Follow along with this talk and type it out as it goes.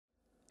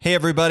Hey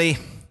everybody,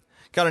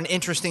 got an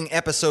interesting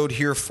episode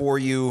here for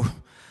you.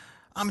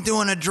 I'm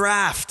doing a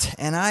draft,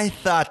 and I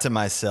thought to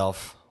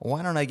myself,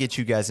 why don't I get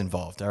you guys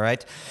involved, all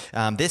right?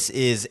 This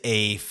is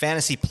a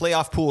fantasy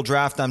playoff pool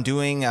draft I'm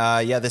doing.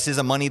 This is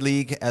a money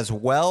league as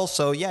well,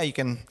 so I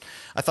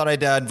thought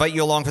I'd invite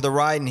you along for the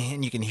ride,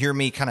 and you can hear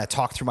me kind of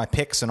talk through my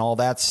picks and all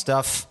that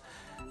stuff.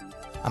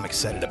 I'm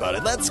excited about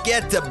it. Let's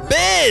get to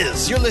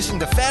biz! You're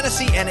listening to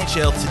Fantasy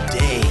NHL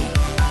Today.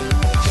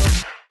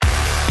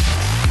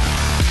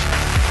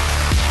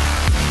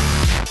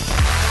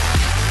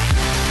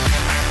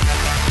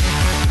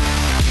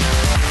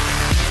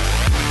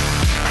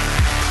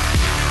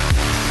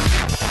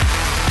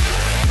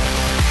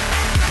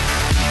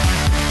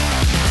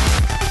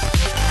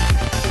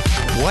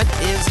 What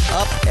is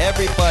up,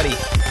 everybody?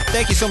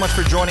 Thank you so much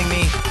for joining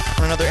me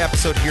on another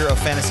episode here of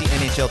Fantasy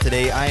NHL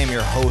Today. I am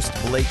your host,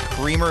 Blake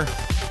Creamer.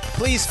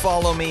 Please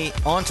follow me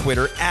on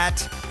Twitter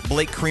at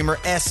Blake Creamer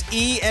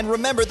SE. And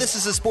remember, this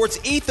is a Sports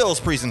Ethos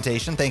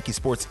presentation. Thank you,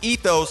 Sports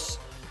Ethos.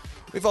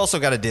 We've also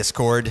got a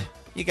Discord.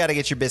 You got to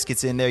get your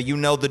biscuits in there. You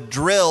know the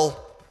drill.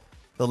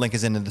 The link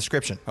is in the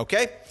description,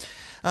 okay?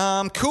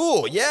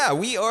 Cool. Yeah,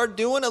 we are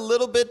doing a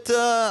little bit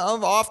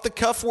of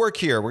off-the-cuff work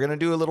here. We're going to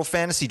do a little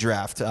fantasy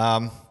draft.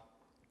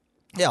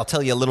 I'll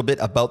tell you a little bit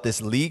about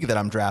this league that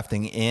I'm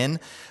drafting in.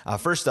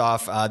 First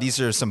off,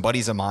 these are some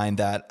buddies of mine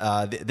that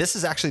this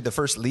is actually the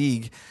first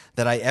league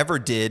that I ever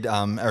did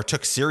or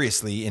took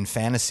seriously in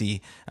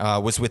fantasy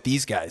was with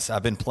these guys.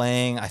 I've been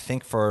playing, I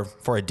think, for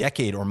a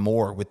decade or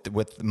more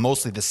with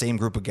mostly the same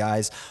group of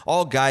guys,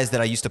 all guys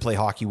that I used to play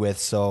hockey with.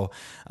 So,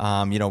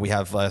 we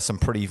have some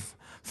pretty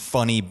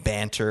funny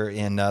banter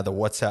in the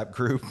WhatsApp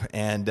group.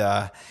 And,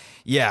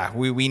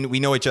 we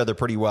know each other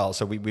pretty well.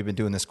 So we've been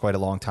doing this quite a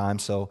long time.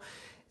 So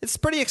it's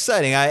pretty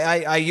exciting.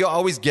 I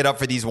always get up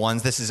for these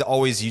ones. This is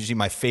always usually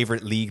my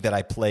favorite league that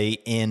I play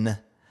in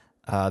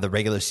the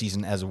regular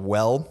season as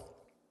well.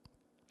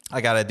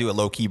 I got to do a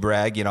low-key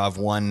brag. I've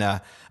won,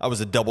 I was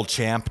a double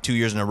champ 2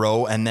 years in a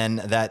row. And then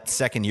that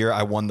second year,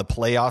 I won the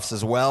playoffs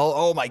as well.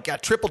 Oh, my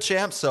God, triple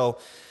champ. So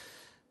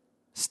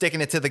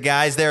sticking it to the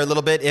guys there a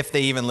little bit, if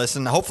they even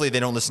listen. Hopefully they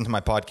don't listen to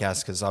my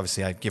podcast because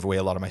obviously I give away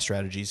a lot of my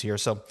strategies here.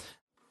 So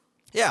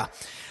yeah.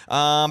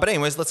 But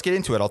anyways, let's get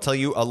into it. I'll tell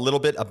you a little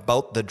bit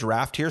about the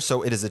draft here.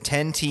 So it is a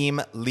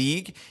 10-team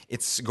league.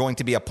 It's going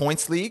to be a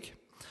points league.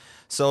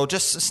 So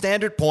just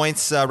standard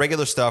points,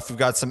 regular stuff. We've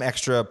got some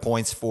extra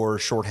points for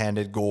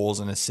shorthanded goals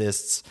and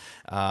assists.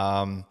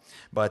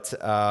 But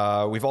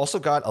we've also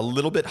got a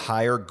little bit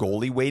higher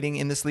goalie weighting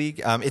in this league.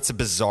 It's a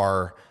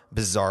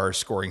bizarre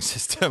scoring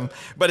system,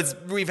 but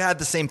we've had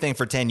the same thing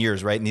for 10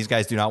 years, right? And these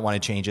guys do not want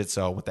to change it.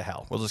 So what the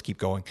hell? We'll just keep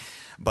going.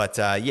 But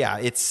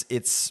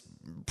it's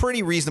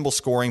pretty reasonable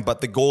scoring,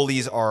 but the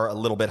goalies are a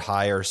little bit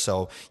higher.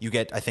 So you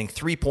get, I think,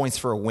 3 points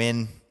for a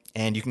win,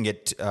 and you can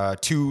get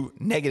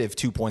negative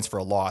 2 points for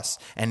a loss,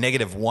 and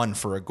 -1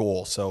 for a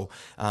goal. So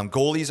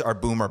goalies are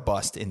boom or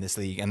bust in this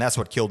league, and that's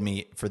what killed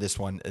me for this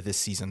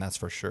season, that's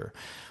for sure.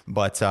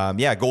 But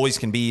goalies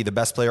can be the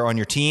best player on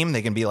your team.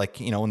 They can be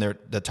like, in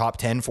the top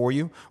 10 for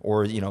you,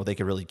 or, they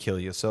could really kill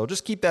you. So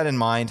just keep that in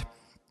mind.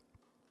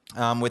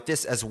 With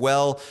this as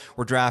well,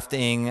 we're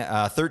drafting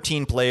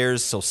 13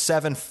 players, so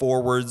 7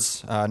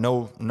 forwards,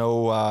 no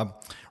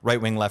right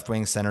wing, left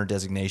wing, center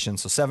designation.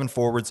 So 7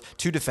 forwards,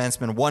 2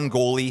 defensemen, 1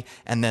 goalie,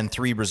 and then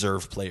 3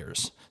 reserve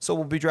players. So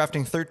we'll be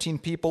drafting 13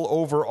 people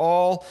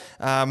overall.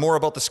 More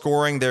about the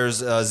scoring.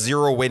 There's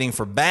 0 waiting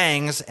for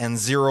bangs and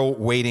 0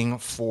 waiting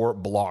for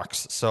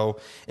blocks. So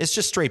it's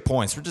just straight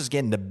points. We're just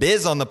getting the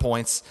biz on the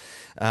points.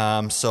 What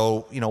I'm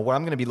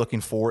going to be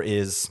looking for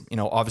is,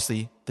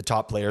 obviously the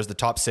top players, the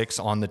top 6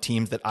 on the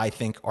teams that I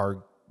think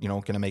are,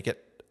 going to make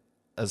it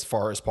as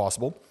far as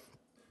possible.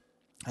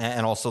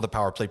 And also the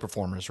power play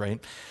performers, right?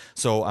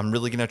 So I'm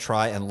really going to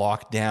try and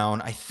lock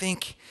down, I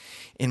think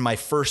in my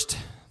first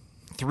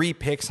 3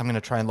 picks, I'm going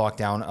to try and lock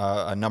down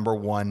a number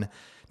 1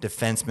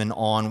 defenseman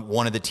on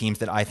one of the teams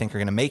that I think are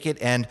going to make it.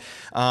 And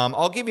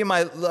I'll give you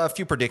a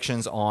few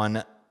predictions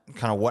on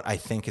kind of what I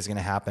think is going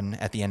to happen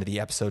at the end of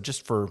the episode,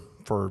 just for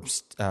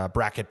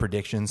bracket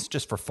predictions,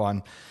 just for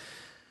fun.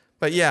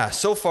 But yeah,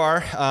 so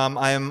far,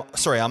 I'm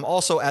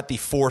also at the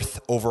 4th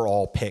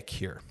overall pick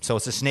here. So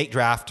it's a snake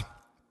draft.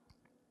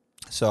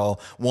 So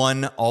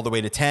 1 all the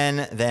way to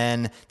 10,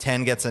 then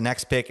 10 gets the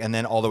next pick, and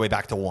then all the way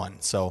back to 1.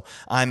 So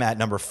I'm at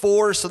number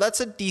 4, so that's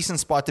a decent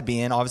spot to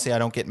be in. Obviously, I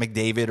don't get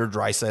McDavid or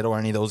Draisaitl or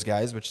any of those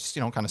guys, which is,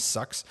 kind of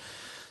sucks.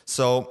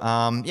 So,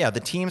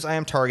 the teams I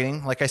am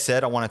targeting, like I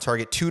said, I want to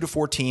target 2 to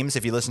 4 teams.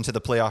 If you listen to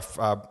the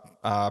playoff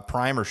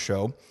primer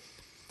show,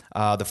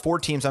 the 4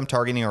 teams I'm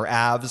targeting are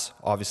Avs,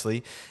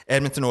 obviously,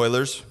 Edmonton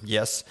Oilers,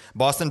 yes,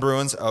 Boston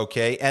Bruins,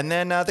 okay, and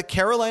then the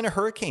Carolina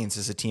Hurricanes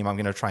is a team I'm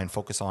going to try and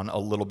focus on a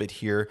little bit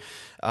here.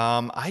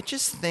 I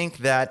just think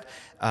that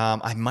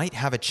I might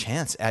have a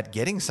chance at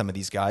getting some of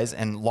these guys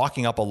and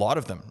locking up a lot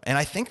of them, and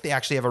I think they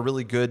actually have a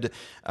really good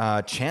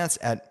chance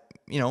at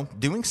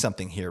doing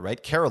something here,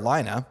 right?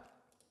 Carolina,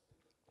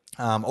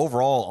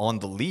 overall on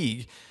the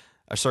league,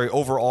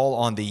 overall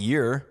on the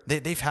year,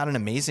 they've had an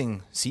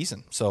amazing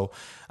season. So,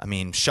 I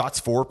mean, shots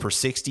for per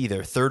 60,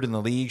 they're third in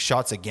the league.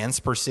 Shots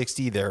against per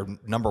 60, they're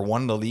number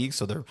one in the league.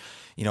 So they're,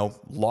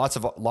 lots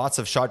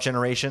of shot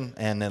generation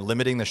and then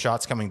limiting the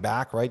shots coming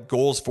back, right?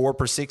 Goals for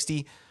per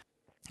 60,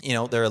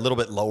 they're a little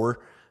bit lower,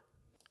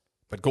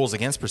 but goals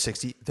against per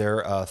 60,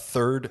 they're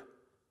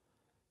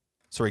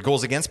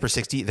goals against per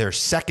 60, they're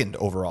second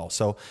overall.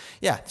 So,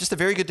 yeah, just a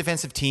very good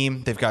defensive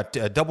team. They've got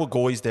double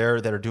goalies there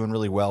that are doing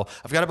really well.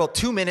 I've got about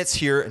 2 minutes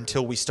here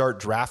until we start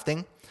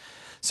drafting.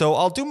 So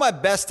I'll do my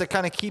best to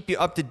kind of keep you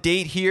up to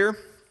date here.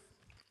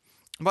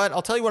 But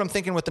I'll tell you what I'm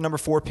thinking with the number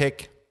 4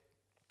 pick.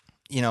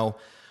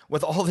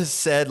 With all this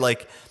said,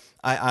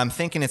 I'm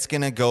thinking it's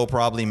going to go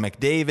probably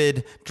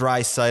McDavid,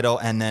 Draisaitl,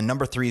 and then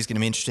number 3 is going to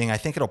be interesting. I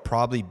think it'll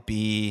probably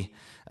be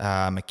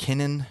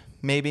McKinnon,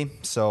 maybe.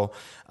 So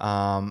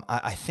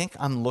I think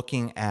I'm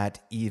looking at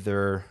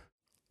either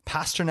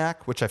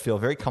Pastrnak, which I feel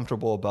very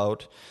comfortable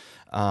about,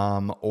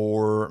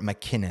 or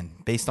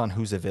McKinnon, based on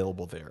who's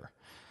available there.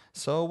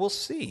 So we'll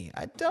see.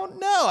 I don't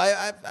know.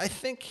 I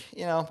think,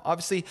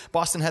 obviously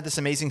Boston had this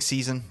amazing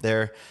season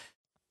there.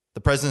 The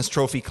President's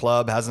Trophy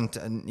Club hasn't,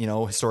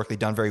 historically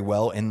done very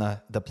well in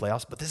the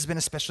playoffs, but this has been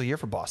a special year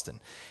for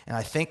Boston. And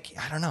I think,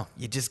 I don't know,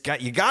 you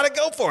got to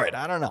go for it.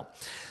 I don't know.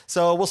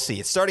 So we'll see.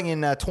 It's starting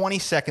in 20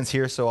 seconds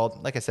here. So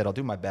like I said, I'll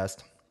do my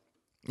best,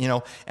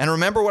 and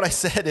remember what I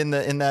said in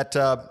that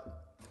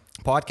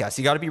podcast.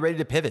 You got to be ready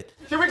to pivot.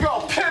 Here we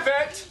go.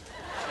 Pivot.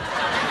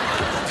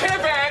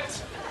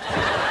 Pivot.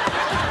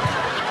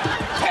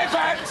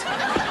 Pivot.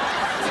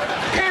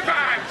 Pivot.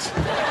 Pivot.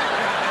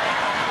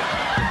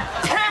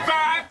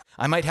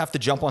 I might have to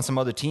jump on some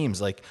other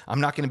teams.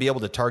 I'm not going to be able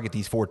to target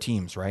these 4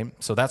 teams, right?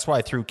 So that's why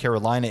I threw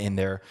Carolina in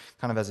there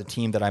kind of as a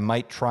team that I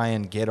might try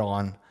and get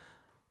on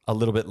a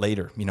little bit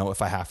later,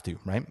 if I have to,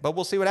 right? But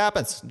we'll see what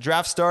happens.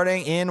 Draft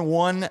starting in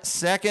 1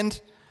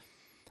 second.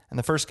 And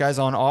the first guy's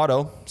on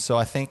auto. So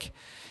I think,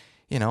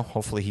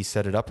 hopefully he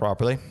set it up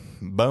properly.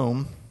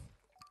 Boom.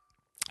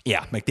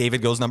 Yeah,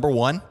 McDavid goes number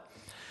 1.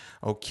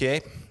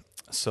 Okay.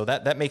 So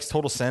that makes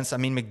total sense. I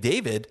mean,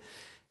 McDavid,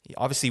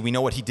 obviously we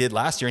know what he did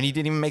last year, and he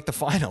didn't even make the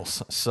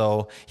finals.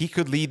 So he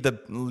could lead the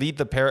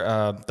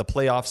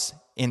playoffs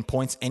in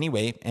points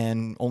anyway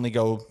and only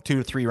go 2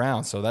 to 3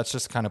 rounds. So that's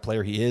just the kind of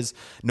player he is.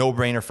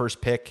 No-brainer first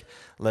pick.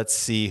 Let's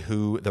see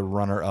who the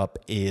runner-up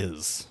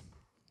is.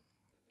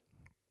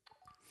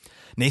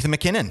 Nathan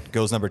MacKinnon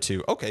goes number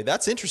 2. Okay,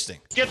 that's interesting.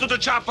 Get to the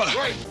chopper.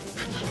 Right.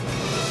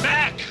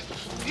 Mac!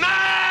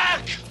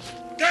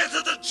 Get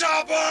to the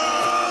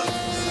chopper!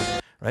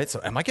 Right,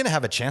 so am I going to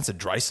have a chance at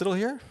Draisaitl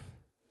here?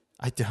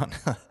 I don't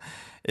know.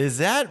 Is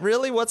that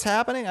really what's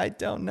happening? I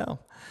don't know.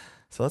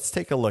 So let's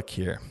take a look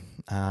here.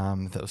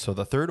 So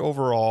the third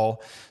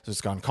overall, so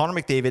it's gone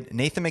Connor McDavid,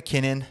 Nathan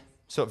MacKinnon.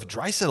 So if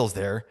Draisaitl's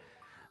there,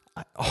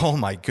 oh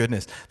my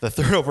goodness. The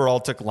third overall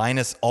took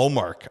Linus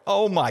Ullmark.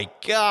 Oh my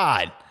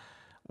God.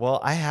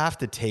 Well, I have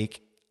to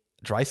take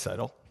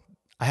Draisaitl.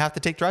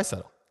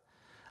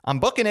 I'm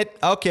booking it.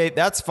 Okay,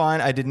 that's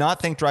fine. I did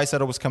not think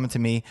Draisaitl was coming to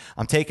me.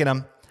 I'm taking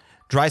him.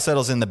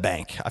 Draisaitl's in the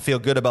bank. I feel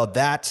good about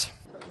that.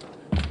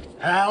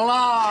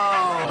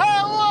 Hello.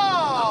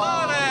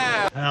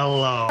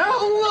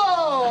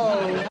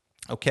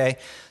 Okay,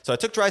 so I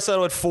took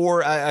Draisaitl at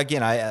 4.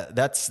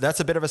 That's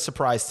a bit of a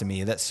surprise to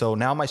me. So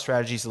now my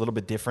strategy is a little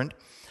bit different.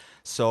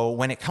 So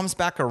when it comes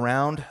back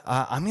around,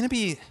 I'm gonna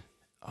be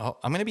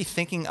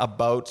thinking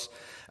about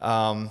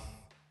some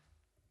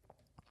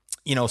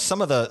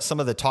of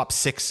the top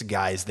 6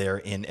 guys there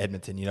in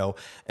Edmonton.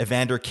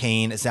 Evander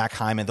Kane, Zach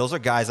Hyman. Those are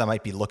guys I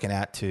might be looking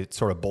at to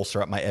sort of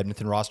bolster up my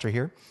Edmonton roster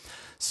here.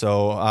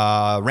 So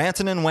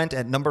Rantanen went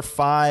at number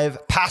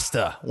 5.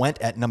 Pasta went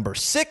at number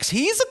 6.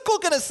 He's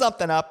cooking us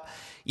something up.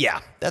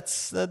 Yeah,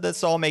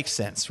 that's all makes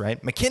sense,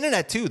 right? McKinnon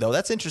at 2, though.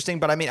 That's interesting,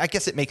 but I mean, I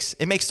guess it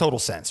makes total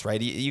sense,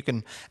 right? You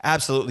can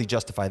absolutely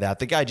justify that.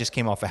 The guy just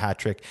came off a hat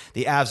trick.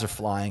 The Avs are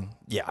flying.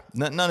 Yeah,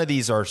 none of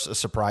these are a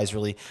surprise,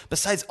 really.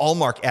 Besides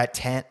Ullmark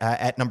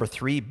at number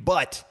 3,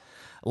 but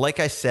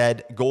like I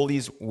said,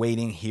 goalies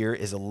waiting here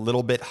is a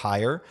little bit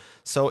higher,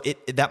 so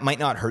that might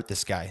not hurt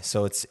this guy.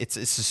 So it's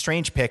a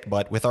strange pick,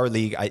 but with our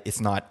league,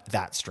 it's not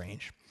that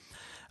strange.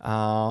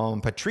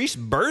 Patrice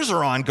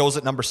Bergeron goes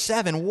at number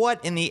 7.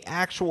 What in the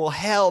actual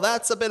hell?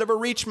 That's a bit of a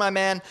reach, my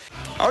man.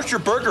 How's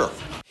your burger?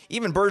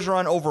 Even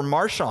Bergeron over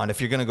Marchand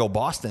if you're going to go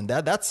Boston.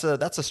 That's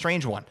a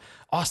strange one.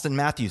 Austin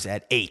Matthews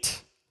at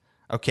 8.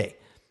 Okay,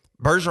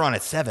 Bergeron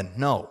at 7.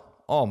 No.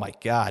 Oh my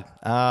God.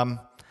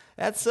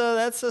 That's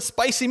a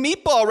spicy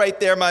meatball right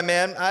there, my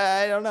man.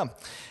 I don't know.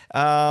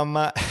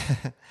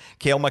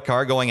 Cale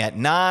Makar going at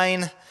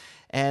 9.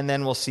 and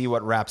then we'll see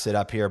what wraps it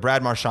up here.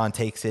 Brad Marchand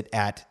takes it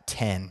at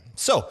 10.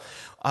 So,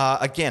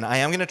 again, I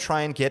am going to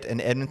try and get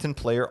an Edmonton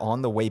player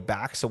on the way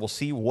back, so we'll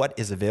see what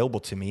is available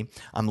to me.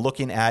 I'm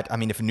looking at,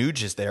 if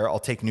Nuge is there, I'll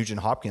take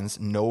Nugent Hopkins,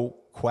 no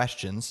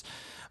questions.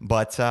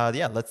 But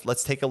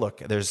let's take a look.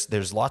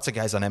 There's lots of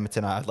guys on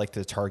Edmonton I'd like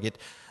to target.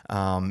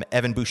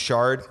 Evan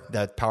Bouchard,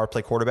 that power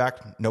play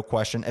quarterback, no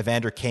question.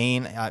 Evander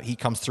Kane, he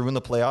comes through in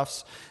the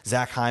playoffs.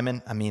 Zach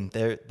Hyman,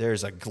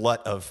 there's a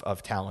glut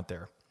of talent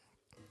there.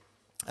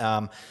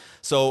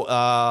 So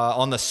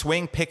on the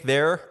swing pick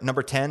there,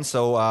 number 10.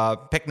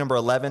 So pick number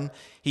 11,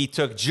 he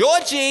took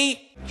Georgiev,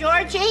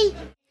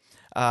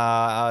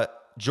 the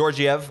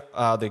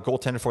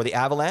goaltender for the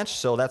Avalanche.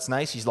 So that's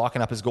nice. He's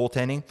locking up his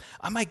goaltending.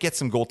 I might get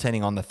some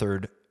goaltending on the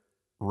third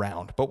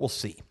round, but we'll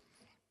see.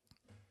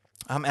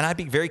 And I'd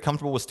be very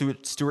comfortable with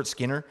Stuart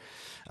Skinner,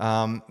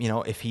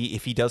 if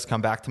he does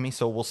come back to me.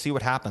 So we'll see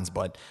what happens.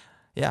 But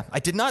yeah, I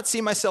did not see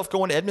myself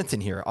going to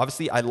Edmonton here.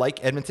 Obviously, I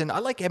like Edmonton. I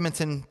like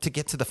Edmonton to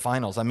get to the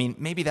finals.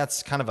 Maybe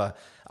that's kind of a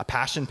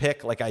passion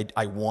pick. Like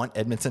I want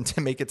Edmonton to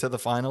make it to the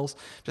finals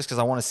just because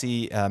I want to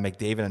see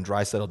McDavid and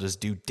Draisaitl just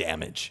do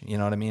damage. You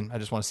know what I mean? I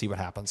just want to see what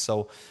happens.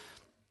 So,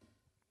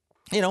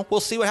 we'll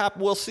see what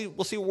happens. We'll see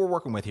what we're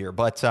working with here.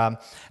 But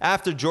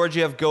after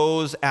Georgiev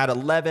goes at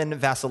 11,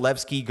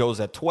 Vasilevsky goes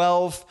at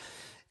 12.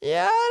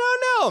 Yeah, I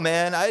don't know,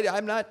 man.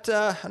 I'm not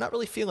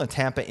really feeling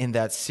Tampa in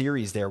that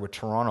series there with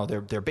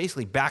Toronto. They're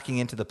basically backing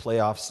into the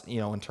playoffs,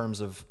 in terms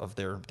of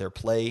their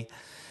play,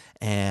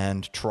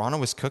 and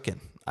Toronto is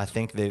cooking. I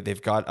think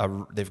they've got a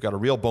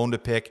real bone to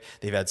pick.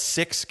 They've had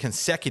 6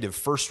 consecutive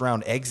first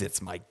round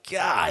exits. My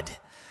God,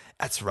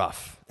 that's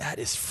rough. That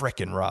is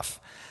freaking rough.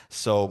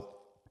 So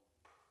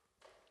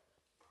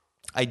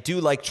I do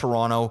like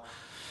Toronto.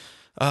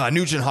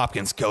 Nugent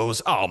Hopkins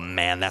goes. Oh,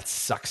 man, that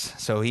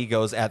sucks. So he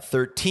goes at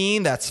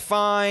 13. That's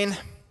fine.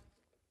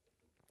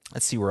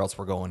 Let's see where else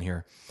we're going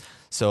here.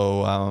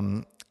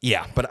 So,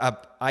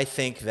 but I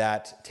think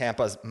that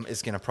Tampa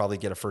is going to probably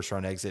get a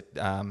first-round exit,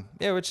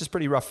 which is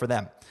pretty rough for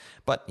them.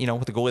 But,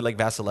 with a goalie like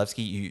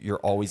Vasilevsky, you're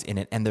always in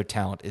it, and their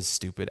talent is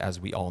stupid, as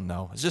we all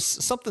know. It's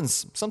just something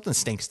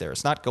stinks there.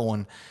 It's not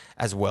going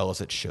as well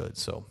as it should,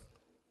 so...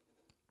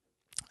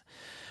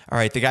 All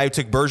right, the guy who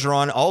took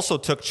Bergeron also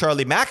took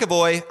Charlie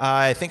McAvoy.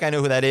 I think I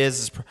know who that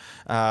is.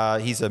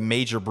 He's a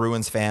major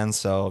Bruins fan,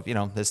 so,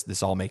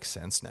 this all makes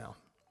sense now.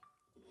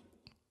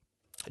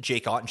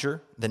 Jake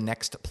Ottinger, the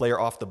next player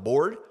off the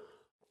board.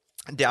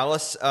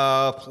 Dallas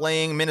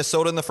playing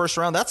Minnesota in the first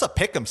round. That's a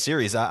pick'em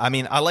series.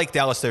 I like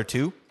Dallas there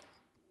too.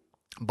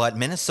 But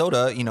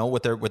Minnesota,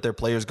 with their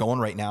players going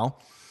right now.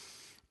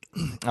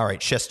 All right,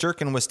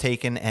 Shesterkin was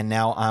taken, and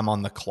now I'm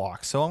on the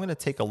clock. So I'm going to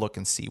take a look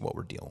and see what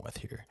we're dealing with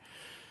here.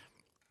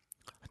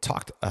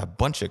 Talked a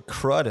bunch of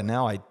crud, and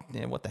now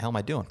what the hell am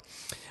I doing?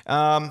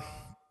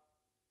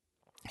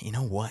 You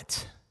know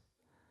what?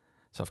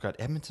 So I've got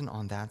Edmonton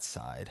on that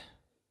side.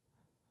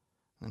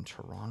 Then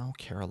Toronto,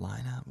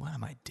 Carolina. What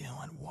am I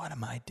doing?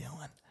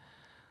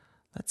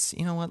 Let's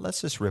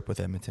just rip with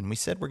Edmonton. We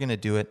said we're going to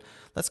do it.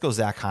 Let's go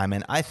Zach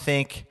Hyman. I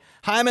think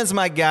Hyman's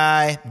my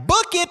guy.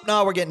 Book it.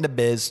 No, we're getting to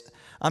biz.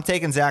 I'm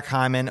taking Zach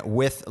Hyman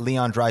with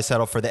Leon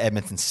Draisaitl for the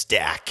Edmonton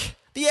stack.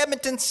 The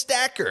Edmonton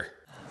stacker.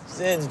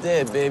 Zed's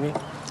dead, baby.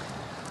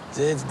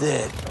 Zed's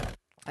dead.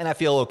 And I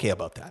feel okay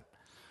about that.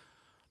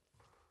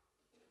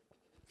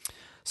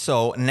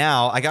 So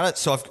now I got it.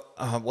 So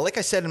like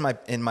I said in my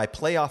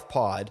playoff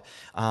pod,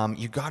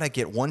 you got to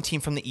get one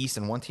team from the East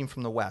and one team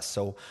from the West.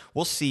 So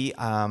we'll see.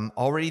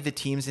 Already the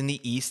teams in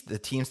the East, the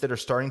teams that are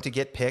starting to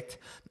get picked.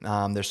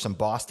 There's some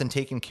Boston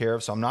taken care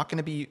of, so I'm not going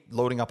to be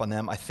loading up on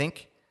them. I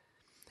think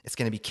it's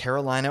going to be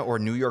Carolina or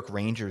New York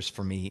Rangers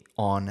for me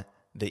on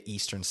the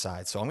Eastern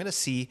side. So I'm going to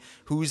see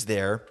who's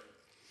there.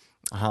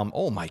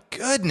 Oh my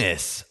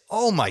goodness.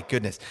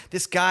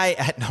 This guy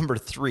at number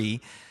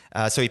 3.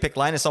 So he picked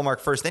Linus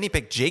Ullmark first. Then he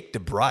picked Jake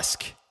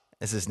DeBrusk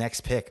as his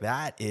next pick.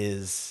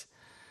 That's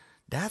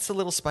a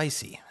little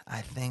spicy.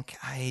 I think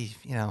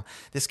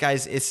this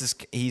guy's,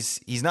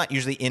 he's not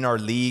usually in our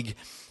league.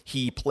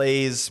 He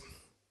plays,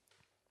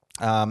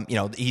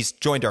 he's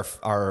joined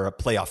our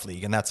playoff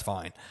league, and that's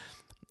fine.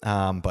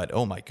 But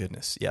oh my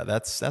goodness. Yeah,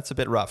 that's a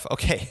bit rough.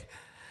 Okay.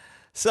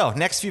 So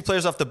next few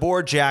players off the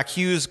board, Jack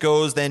Hughes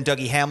goes, then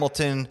Dougie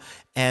Hamilton,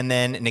 and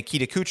then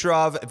Nikita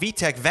Kucherov.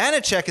 Vitek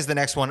Vanacek is the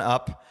next one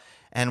up,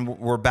 and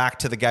we're back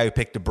to the guy who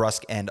picked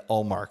DeBrusk and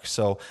Ullmark.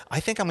 So I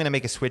think I'm going to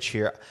make a switch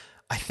here.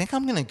 I think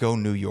I'm going to go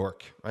New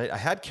York, right? I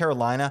had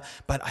Carolina,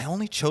 but I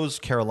only chose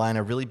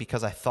Carolina really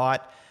because I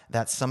thought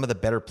that some of the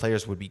better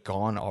players would be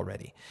gone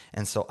already.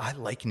 And so I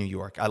like New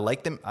York. I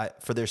like them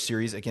for their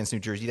series against New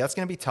Jersey. That's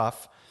going to be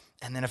tough.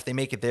 And then if they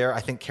make it there, I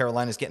think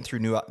Carolina's getting through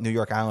New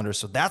York Islanders,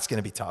 so that's going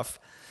to be tough.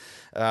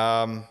 But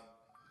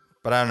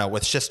I don't know.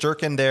 With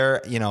Shesterkin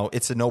there,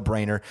 it's a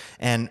no-brainer.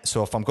 And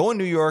so if I'm going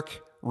New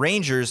York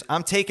Rangers,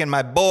 I'm taking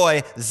my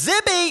boy,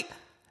 Zibby,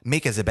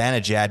 Mika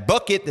Zibanejad.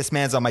 Book it. This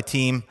man's on my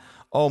team.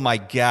 Oh, my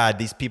God.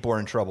 These people are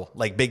in trouble,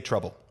 like big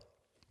trouble.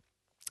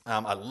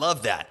 I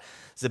love that.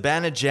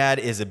 Zibanejad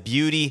is a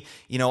beauty.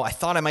 You know, I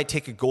thought I might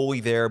take a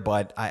goalie there,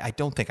 but I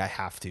don't think I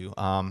have to.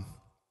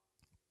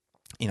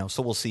 You know,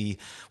 so we'll see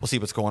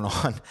what's going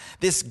on.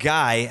 This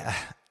guy,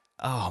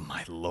 oh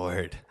my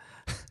Lord.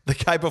 The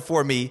guy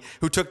before me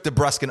who took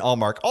DeBrusk and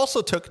Allmark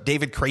also took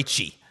David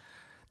Krejci.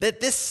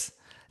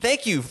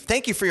 Thank you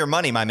for your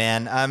money, my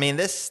man. I mean,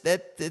 he's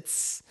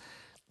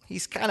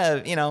kind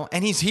of, you know,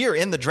 and he's here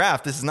in the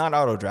draft. This is not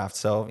auto draft,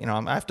 so, you know,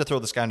 I have to throw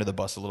this guy under the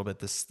bus a little bit.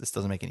 This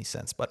doesn't make any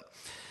sense, but,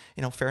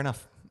 you know, fair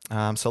enough.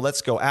 So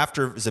let's go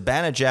after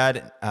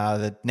Zibanejad.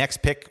 The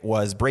next pick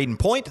was Braden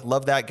Point.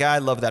 Love that guy.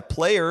 Love that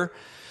player.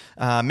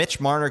 Mitch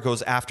Marner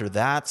goes after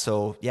that.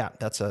 So yeah,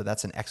 that's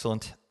an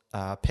excellent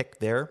pick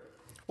there.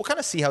 We'll kind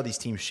of see how these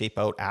teams shape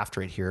out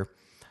after it here.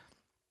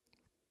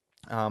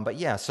 But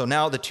yeah, so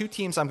now the two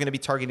teams I'm going to be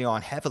targeting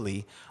on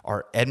heavily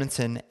are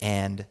Edmonton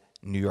and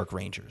New York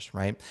Rangers,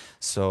 right?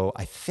 So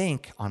I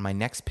think on my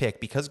next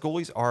pick, because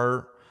goalies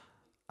are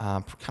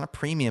kind of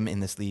premium in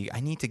this league, I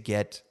need to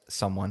get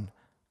someone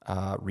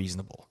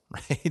reasonable,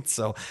 right?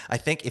 So I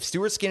think if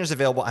Stuart Skinner's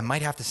available, I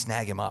might have to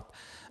snag him up.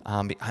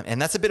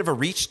 And that's a bit of a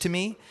reach to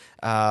me,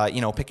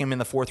 picking him in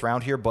the 4th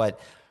round here, but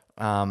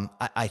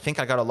I think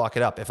I got to lock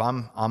it up. If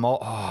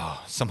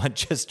someone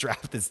just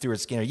drafted Stuart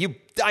Skinner. You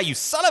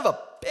son of a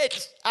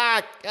bitch.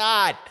 Ah,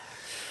 God.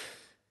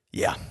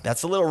 Yeah,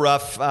 that's a little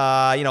rough.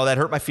 That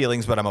hurt my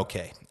feelings, but I'm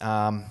okay. So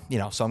I'm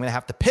going to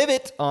have to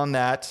pivot on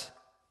that.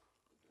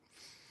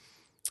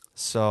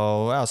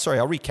 So, I'll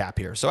recap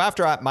here. So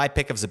after my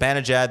pick of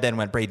Zibanejad, then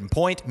went Braden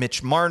Point,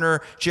 Mitch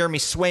Marner, Jeremy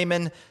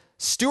Swayman,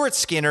 Stuart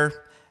Skinner,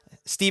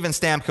 Steven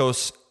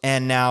Stamkos,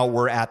 and now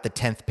we're at the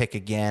 10th pick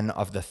again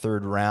of the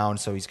 3rd round.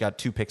 So he's got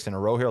 2 picks in a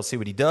row here. I'll see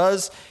what he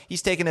does.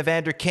 He's taking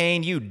Evander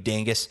Kane, you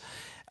dingus.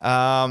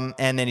 And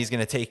then he's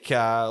going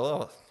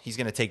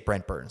to take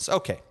Brent Burns.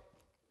 Okay,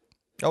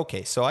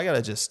 so I got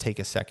to just take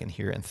a second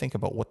here and think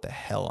about what the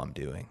hell I'm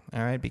doing,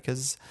 all right?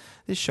 Because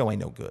this show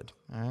ain't no good,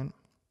 all right?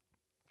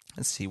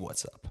 Let's see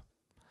what's up.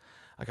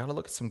 I got to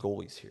look at some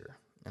goalies here.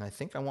 And I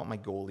think I want my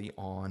goalie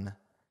on.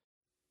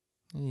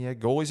 Yeah,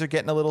 goalies are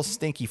getting a little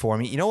stinky for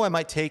me. You know what I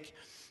might take?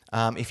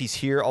 If he's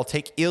here, I'll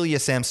take Ilya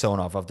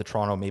Samsonov of the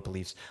Toronto Maple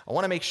Leafs. I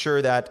want to make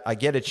sure that I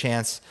get a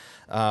chance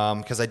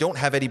because I don't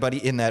have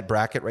anybody in that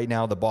bracket right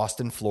now, the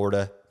Boston,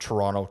 Florida,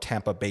 Toronto,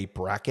 Tampa Bay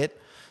bracket.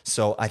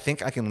 So I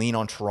think I can lean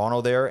on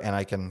Toronto there, and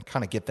I can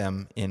kind of get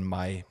them in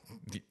my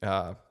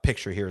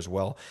picture here as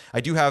well.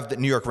 I do have the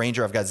New York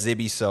Ranger. I've got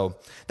Zibby, so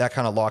that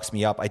kind of locks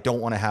me up. I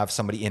don't want to have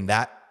somebody in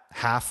that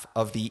half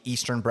of the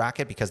Eastern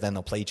bracket because then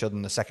they'll play each other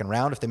in the 2nd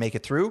round if they make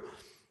it through.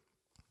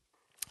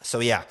 So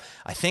yeah,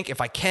 I think if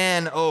I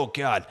can, I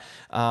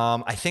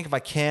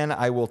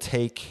will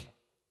take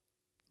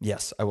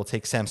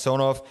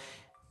Samsonov.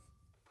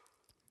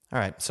 All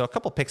right, so a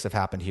couple picks have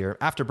happened here.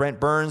 After Brent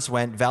Burns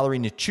went Valeri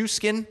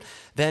Nichushkin,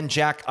 then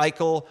Jack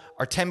Eichel,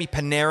 Artemi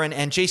Panarin,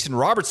 and Jason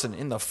Robertson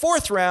in the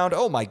 4th round.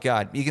 Oh my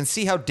God, you can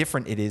see how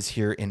different it is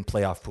here in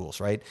playoff pools,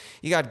 right?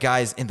 You got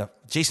guys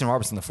Jason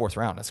Robertson in the 4th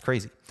round. That's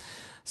crazy.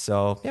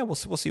 So yeah, we'll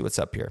see what's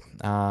up here.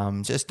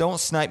 Just don't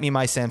snipe me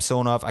my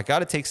Samsonov. I got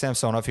to take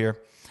Samsonov here.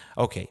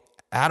 Okay,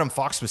 Adam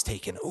Fox was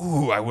taken.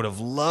 Ooh, I would have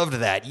loved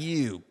that.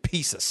 You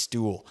piece of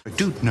stool.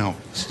 Dude, no,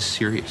 this is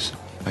serious.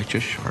 I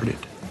just sharded.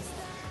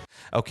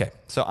 Okay,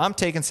 so I'm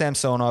taking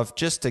Samsonov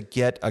just to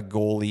get a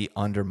goalie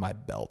under my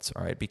belt,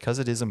 all right, because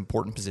it is an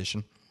important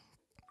position.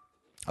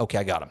 Okay,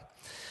 I got him.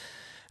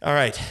 All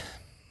right.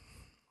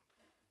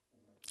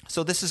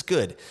 So this is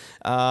good.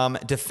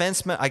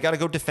 Defenseman, I got to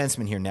go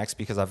defenseman here next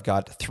because I've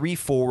got 3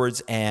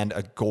 forwards and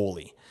a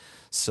goalie.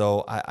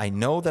 So I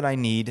know that I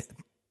need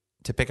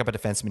to pick up a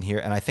defenseman here,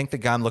 and I think the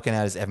guy I'm looking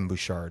at is Evan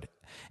Bouchard.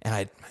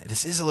 And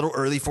this is a little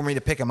early for me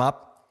to pick him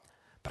up,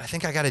 but I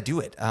think I got to do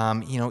it.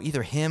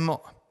 Either him,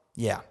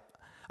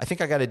 I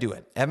think I got to do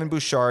it. Evan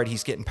Bouchard,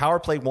 he's getting power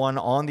play 1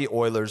 on the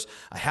Oilers.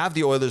 I have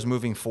the Oilers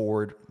moving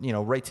forward,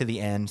 right to the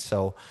end.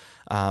 So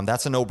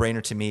that's a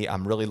no-brainer to me.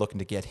 I'm really looking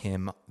to get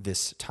him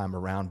this time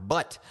around.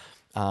 But,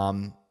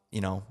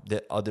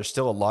 there's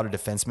still a lot of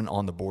defensemen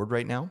on the board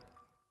right now.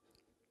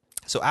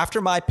 So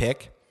after my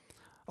pick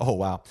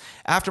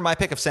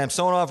of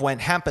Samsonov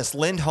went Hampus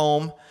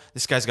Lindholm.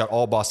 This guy's got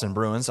all Boston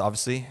Bruins,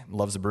 obviously.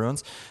 Loves the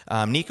Bruins.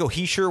 Nico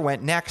Hischier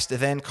went next.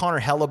 Then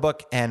Connor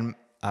Hellebuck and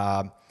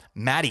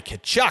Matty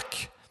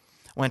Tkachuk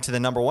went to the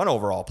number 1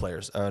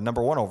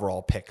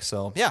 overall pick.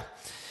 So yeah,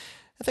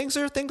 things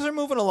are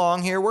moving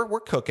along here. We're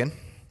cooking.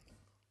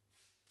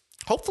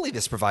 Hopefully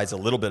this provides a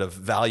little bit of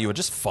value and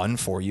just fun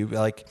for you.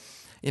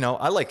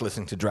 I like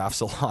listening to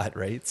drafts a lot,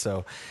 right?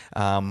 So,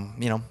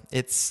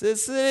 it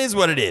is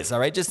what it is. All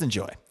right. Just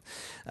enjoy.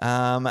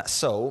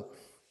 So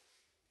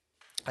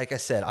like I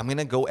said, I'm going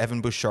to go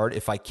Evan Bouchard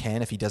if I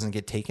can, if he doesn't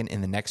get taken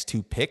in the next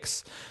 2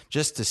 picks,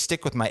 just to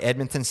stick with my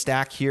Edmonton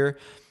stack here.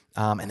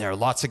 And there are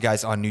lots of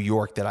guys on New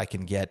York that I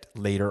can get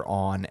later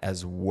on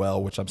as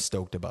well, which I'm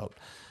stoked about.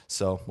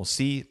 So we'll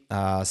see.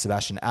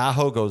 Sebastian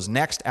Aho goes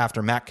next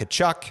after Matt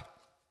Tkachuk.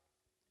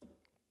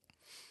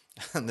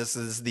 And this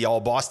is the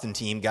all-Boston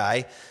team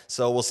guy.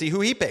 So we'll see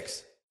who he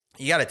picks.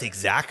 You got to take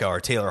Zacha or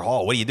Taylor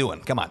Hall. What are you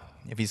doing? Come on.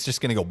 If he's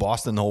just going to go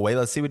Boston the whole way,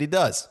 let's see what he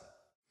does.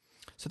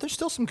 So there's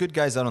still some good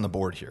guys out on the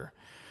board here.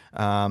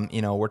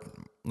 We're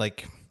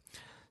like,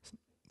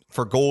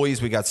 for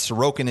goalies, we got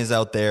Sorokin is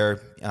out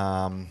there.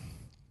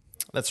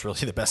 That's really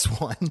the best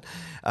one.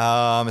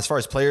 As far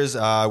as players,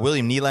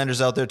 William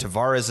Nylander's out there.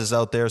 Tavares is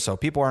out there. So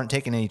people aren't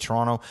taking any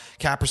Toronto.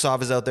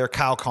 Kaprizov is out there.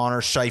 Kyle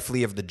Connor,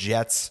 Scheifele of the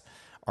Jets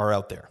are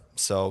out there.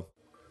 So,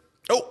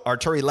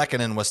 Arturi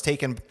Lehkonen was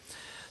taken.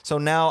 So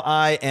now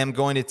I am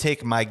going to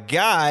take my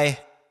guy,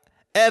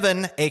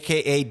 Evan,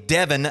 a.k.a.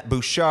 Devin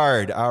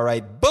Bouchard. All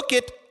right, book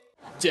it.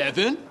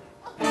 Devin?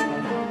 What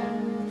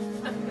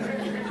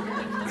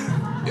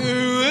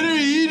are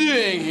you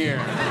doing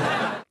here?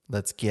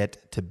 Let's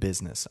get to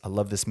business. I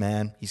love this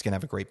man. He's going to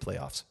have a great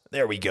playoffs.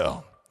 There we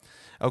go.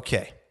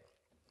 Okay.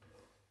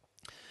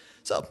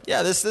 So,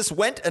 yeah, this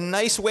went a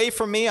nice way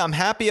for me. I'm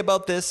happy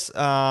about this. This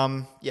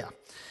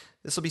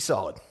will be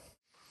solid.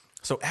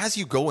 So as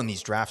you go in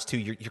these drafts too,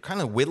 you're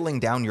kind of whittling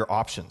down your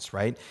options,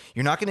 right?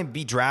 You're not going to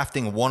be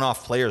drafting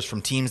one-off players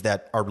from teams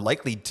that are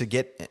likely to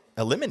get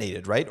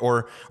eliminated, right?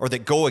 Or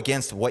that go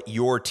against what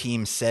your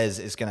team says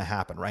is going to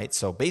happen, right?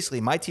 So basically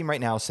my team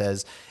right now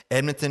says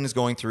Edmonton is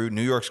going through,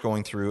 New York's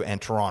going through,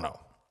 and Toronto,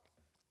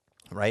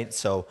 right?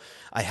 So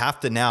I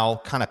have to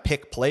now kind of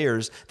pick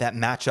players that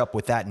match up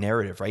with that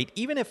narrative, right?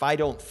 Even if I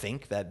don't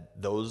think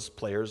that those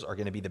players are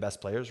going to be the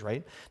best players,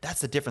 right?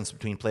 That's the difference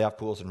between playoff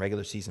pools and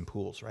regular season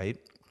pools, right?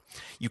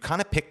 You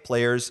kind of pick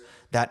players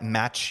that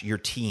match your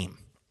team,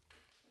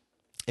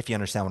 if you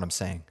understand what I'm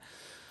saying.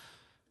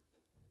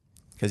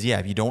 Because,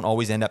 if you don't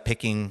always end up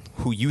picking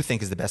who you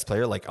think is the best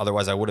player, like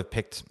otherwise I would have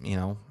picked,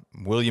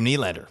 William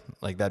Nylander.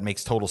 Like that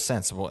makes total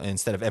sense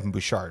instead of Evan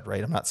Bouchard,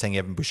 right? I'm not saying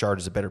Evan Bouchard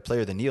is a better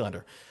player than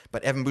Nylander,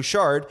 but Evan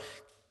Bouchard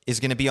is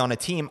going to be on a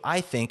team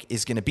I think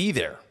is going to be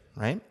there,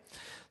 right?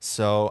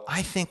 So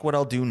I think what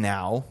I'll do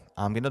now,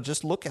 I'm going to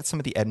just look at some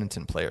of the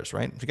Edmonton players,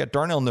 right? We got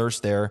Darnell Nurse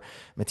there,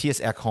 Matthias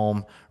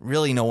Ekholm,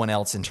 really no one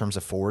else in terms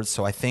of forwards.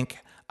 So I think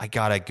I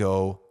got to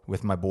go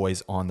with my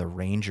boys on the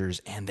Rangers,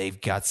 and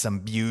they've got some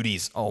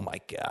beauties. Oh, my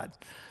God.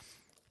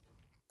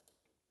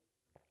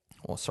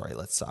 Well, sorry,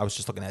 I was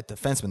just looking at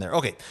defensemen there.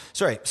 Okay,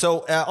 sorry.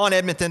 So on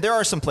Edmonton, there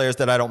are some players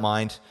that I don't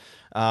mind.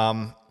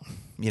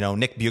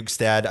 Nick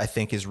Bjugstad, I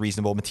think, is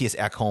reasonable. Matthias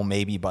Ekholm,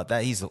 maybe, but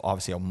he's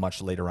obviously a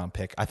much later round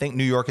pick. I think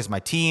New York is my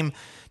team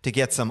to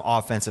get some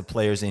offensive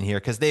players in here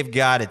because they've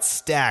got it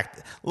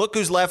stacked. Look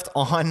who's left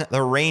on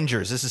the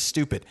Rangers. This is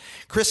stupid.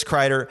 Chris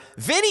Kreider,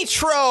 Vinny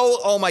Tro.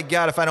 Oh, my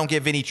God. If I don't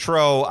get Vinny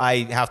Tro,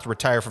 I have to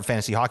retire from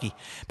fantasy hockey.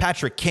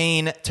 Patrick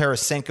Kane,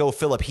 Tarasenko,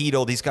 Philip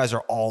Hedl. These guys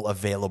are all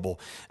available.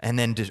 And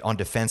then on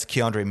defense,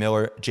 Keandre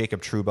Miller,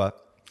 Jacob Trouba.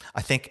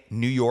 I think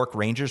New York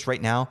Rangers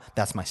right now,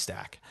 that's my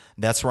stack.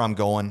 That's where I'm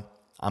going.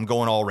 I'm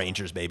going all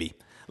Rangers, baby.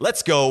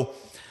 Let's go.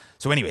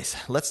 So anyways,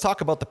 let's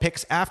talk about the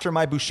picks after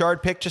my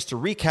Bouchard pick. Just to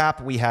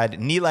recap, we had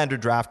Nylander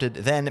drafted,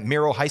 then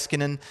Miro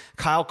Heiskanen,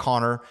 Kyle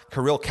Connor,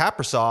 Kirill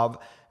Kaprizov,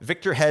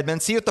 Victor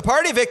Hedman. See you at the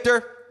party,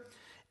 Victor.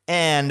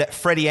 And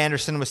Freddie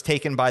Anderson was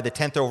taken by the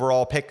 10th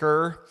overall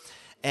picker.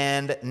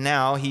 And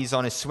now he's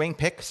on his swing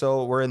pick.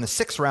 So we're in the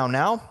 6th round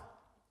now.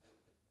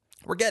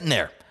 We're getting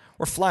there.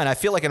 We're flying. I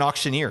feel like an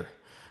auctioneer.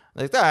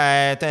 Like, all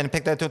right, then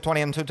pick that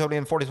 220 and 220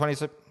 and 40,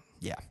 20.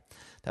 Yeah,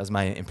 that was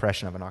my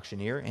impression of an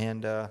auctioneer.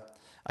 And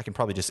I can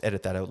probably just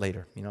edit that out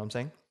later. You know what I'm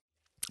saying?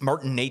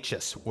 Martin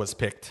Necas was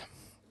picked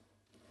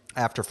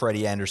after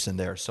Freddie Anderson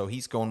there. So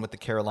he's going with the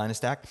Carolina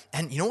stack.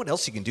 And you know what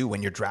else you can do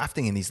when you're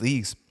drafting in these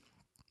leagues?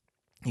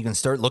 You can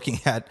start looking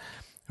at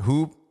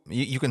who,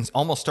 you can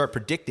almost start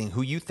predicting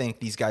who you think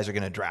these guys are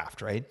going to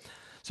draft, right?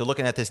 So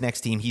looking at this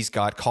next team, he's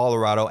got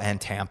Colorado and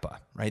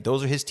Tampa, right?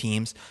 Those are his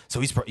teams.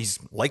 So he's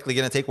likely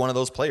going to take one of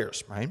those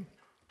players, right?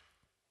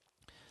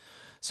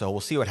 So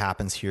we'll see what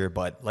happens here.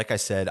 But like I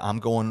said, I'm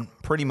going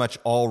pretty much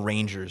all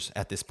Rangers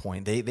at this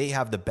point. They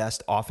have the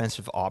best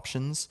offensive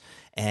options.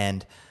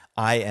 And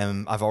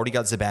I've already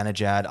got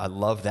Zibanejad. I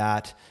love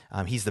that.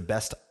 He's the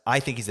best. I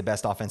think he's the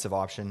best offensive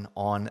option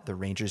on the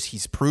Rangers.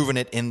 He's proven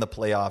it in the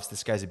playoffs.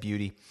 This guy's a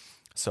beauty.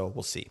 So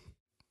we'll see.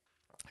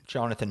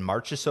 Jonathan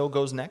Marchessault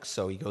goes next.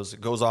 So he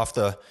goes off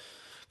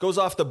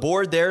the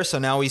board there. So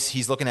now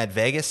he's looking at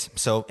Vegas.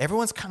 So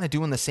everyone's kind of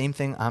doing the same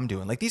thing I'm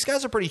doing. Like, these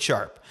guys are pretty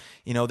sharp.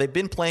 You know, they've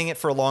been playing it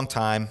for a long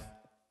time.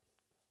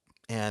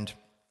 And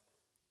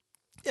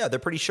yeah, they're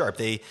pretty sharp.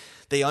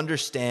 They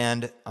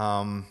understand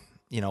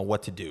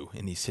what to do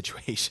in these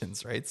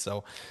situations, right?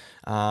 So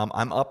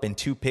I'm up in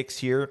 2 picks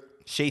here.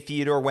 Shea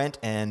Theodore went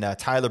and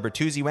Tyler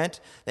Bertuzzi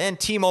went. Then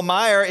Timo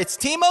Meier. It's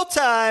Timo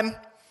time.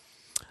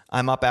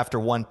 I'm up after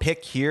 1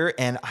 pick here,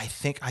 and I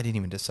think I didn't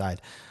even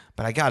decide,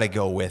 but I got to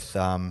go with,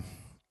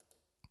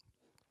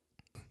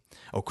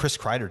 Chris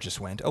Kreider just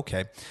went.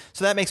 Okay.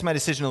 So that makes my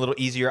decision a little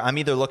easier. I'm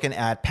either looking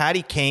at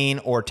Patty Kane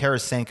or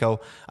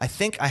Tarasenko. I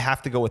think I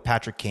have to go with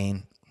Patrick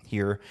Kane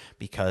here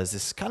because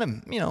this is kind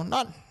of,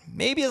 not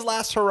maybe his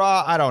last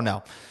hurrah. I don't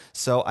know.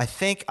 So I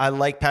think I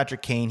like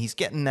Patrick Kane. He's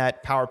getting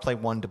that power play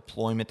 1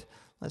 deployment.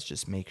 Let's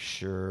just make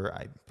sure.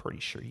 I'm pretty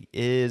sure he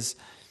is.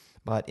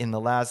 But in the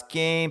last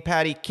game,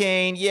 Patty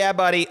Kane, yeah,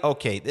 buddy.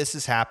 Okay, this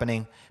is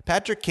happening.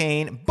 Patrick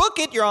Kane, book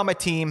it. You're on my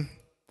team.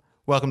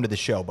 Welcome to the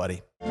show,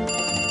 buddy.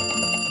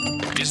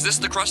 Is this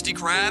the Krusty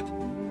Krab?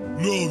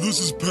 No, this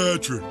is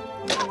Patrick.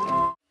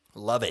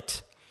 Love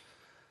it.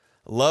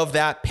 Love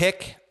that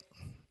pick.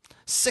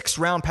 6th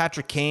round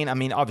Patrick Kane. I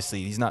mean,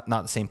 obviously, he's not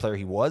the same player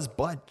he was,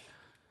 but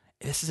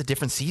this is a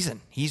different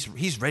season.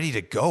 He's ready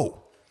to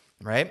go,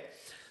 right?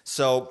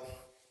 So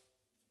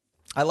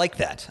I like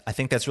that. I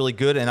think that's really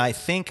good, and I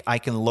think I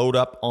can load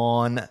up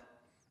on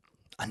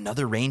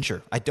another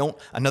Ranger.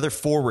 Another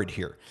forward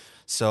here.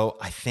 So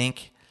I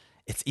think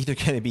it's either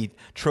going to be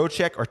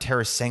Trocheck or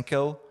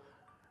Tarasenko.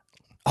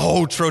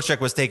 Oh, Trocheck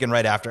was taken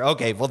right after.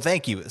 Okay, well,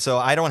 thank you. So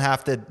I don't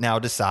have to now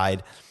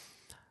decide.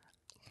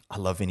 I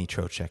love Vinny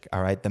Trocheck,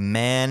 all right? The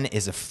man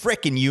is a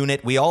freaking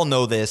unit. We all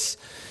know this.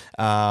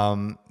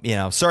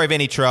 Sorry,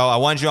 Vinny Tro. I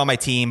wanted you on my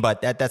team,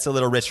 but that's a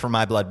little rich for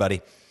my blood,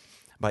 buddy.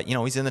 But,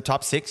 he's in the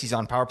top 6. He's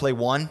on power play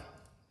 1.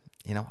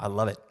 I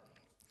love it.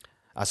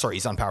 Sorry,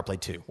 he's on power play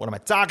 2. What am I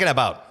talking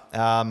about?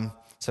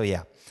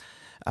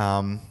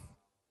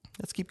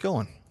 Let's keep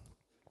going.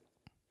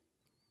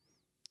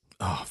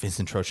 Oh,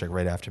 Vincent Trocheck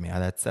right after me.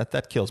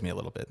 That kills me a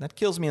little bit. That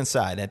kills me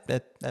inside.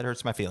 That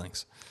hurts my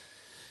feelings.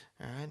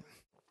 All right.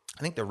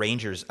 I think the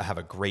Rangers have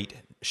a great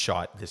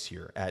shot this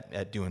year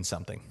at doing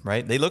something,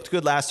 right? They looked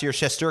good last year.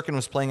 Shesterkin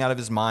was playing out of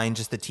his mind.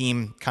 Just the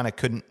team kind of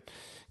couldn't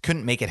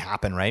make it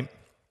happen, right?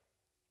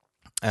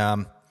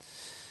 All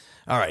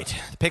right.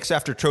 The picks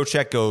after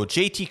Trocheck go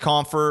JT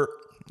Compher,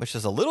 which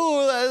is a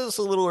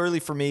little early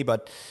for me,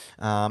 but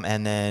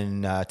and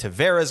then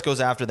Tavares goes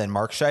after, then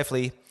Mark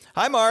Scheifele.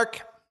 Hi,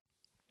 Mark.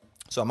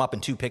 So I'm up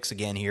in 2 picks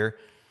again here.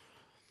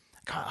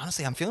 God,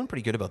 honestly, I'm feeling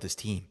pretty good about this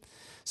team.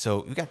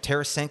 So we've got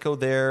Tarasenko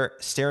there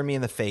staring me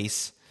in the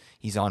face.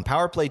 He's on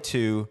power play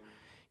 2.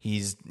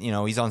 He's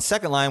on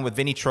second line with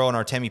Vinny Tro and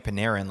Artemi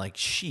Panarin. Like,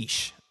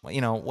 sheesh.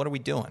 What are we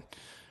doing?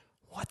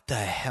 What the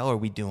hell are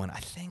we doing? I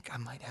think I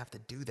might have to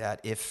do that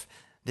if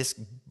this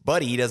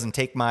buddy doesn't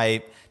take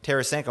my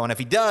Tarasenko. And if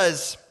he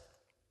does,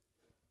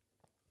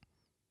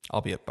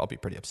 I'll be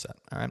pretty upset.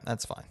 All right,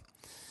 that's fine.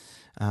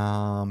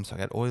 So I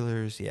got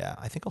Oilers. Yeah,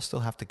 I think I'll still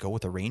have to go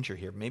with a Ranger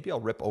here. Maybe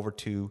I'll rip over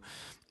to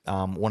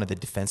one of the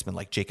defensemen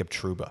like Jacob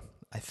Trouba.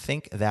 I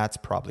think that's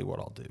probably what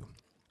I'll do.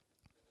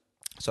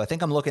 So I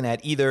think I'm looking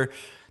at either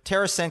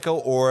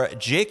Tarasenko or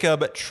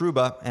Jacob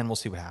Trouba, and we'll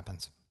see what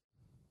happens.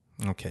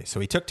 Okay, so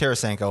he took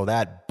Tarasenko,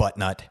 that butt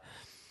nut.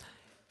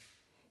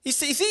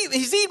 He's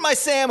eating my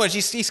sandwich.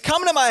 He's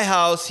coming to my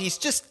house.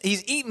 He's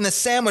eating the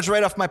sandwich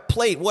right off my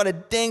plate. What a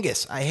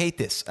dingus. I hate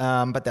this,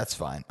 but that's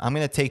fine. I'm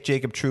going to take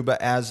Jacob Trouba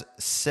as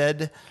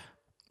said.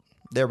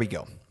 There we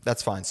go.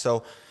 That's fine.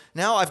 So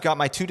now I've got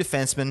my 2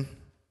 defensemen.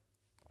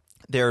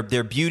 They're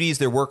beauties.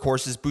 They're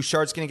workhorses.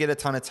 Bouchard's going to get a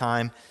ton of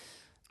time.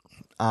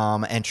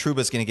 And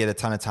Trouba's going to get a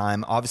ton of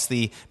time.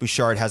 Obviously,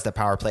 Bouchard has the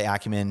power play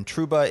acumen.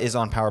 Trouba is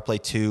on power play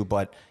 2,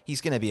 but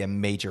he's going to be a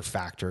major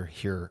factor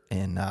here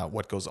in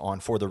what goes on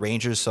for the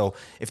Rangers. So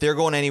if they're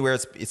going anywhere,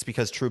 it's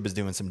because Trouba's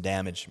doing some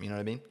damage. You know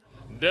what I mean?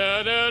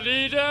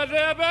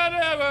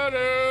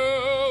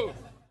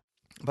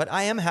 But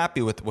I am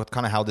happy with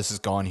kind of how this has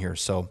gone here.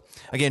 So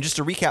again, just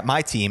to recap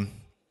my team,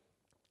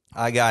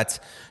 I got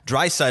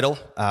Draisaitl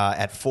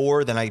at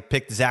 4. Then I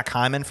picked Zach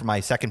Hyman for my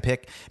second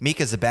pick.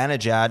 Mika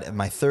Zibanejad at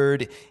my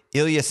 3rd.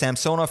 Ilya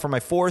Samsonov for my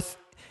 4th.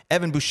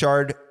 Evan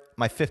Bouchard,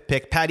 my 5th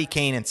pick. Patty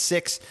Kane at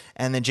 6.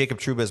 And then Jacob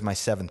Trouba is my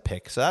 7th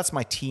pick. So that's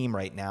my team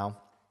right now.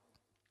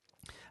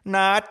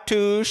 Not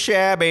too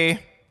shabby.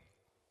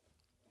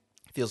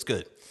 Feels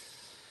good.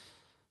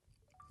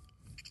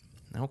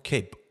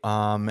 Okay.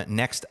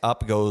 Next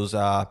up goes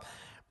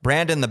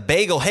Brandon the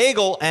Bagel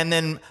Hagel and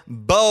then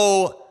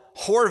Bo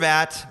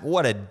Horvat.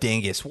 What a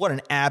dingus. What an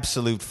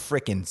absolute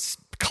freaking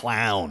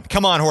clown.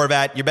 Come on,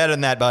 Horvat. You're better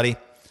than that, buddy.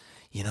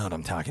 You know what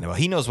I'm talking about.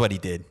 He knows what he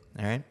did.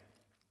 All right?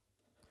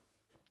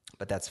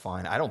 But that's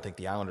fine. I don't think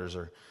the Islanders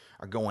are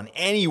going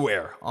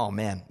anywhere. Oh,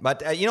 man.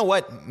 But you know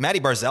what? Matty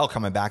Barzal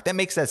coming back, that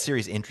makes that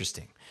series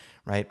interesting,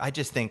 right? I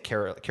just think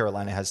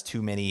Carolina has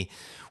too many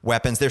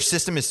weapons. Their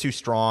system is too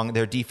strong.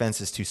 Their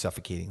defense is too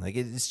suffocating. Like,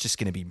 it's just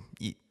going to be,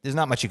 there's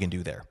not much you can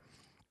do there.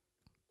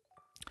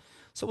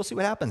 So we'll see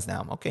what happens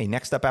now. Okay,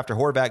 next up after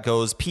Horvat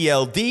goes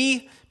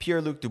PLD,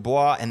 Pierre-Luc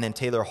Dubois, and then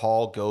Taylor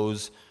Hall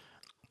goes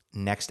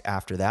next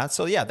after that.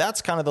 So yeah,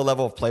 that's kind of the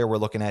level of player we're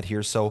looking at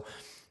here. So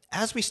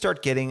as we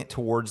start getting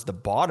towards the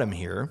bottom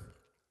here,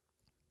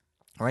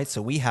 all right,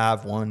 so we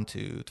have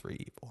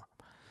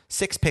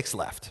 6 picks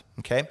left,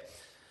 okay?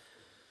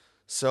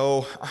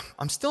 So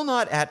I'm still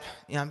not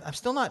I'm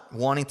still not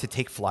wanting to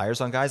take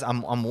flyers on guys.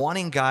 I'm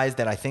wanting guys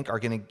that I think are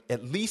going to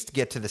at least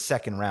get to the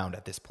second round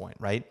at this point,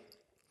 right?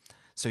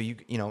 So you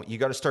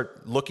got to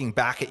start looking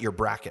back at your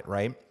bracket,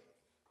 right?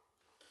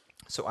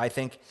 So I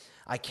think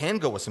I can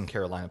go with some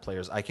Carolina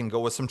players. I can go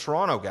with some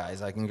Toronto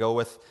guys. I can go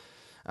with,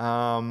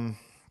 I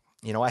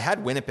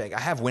had Winnipeg. I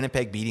have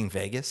Winnipeg beating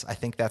Vegas. I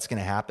think that's going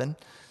to happen.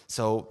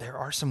 So there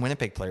are some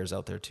Winnipeg players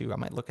out there too. I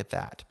might look at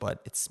that,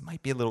 but it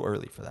might be a little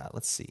early for that.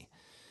 Let's see.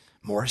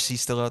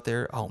 Morrissey's still out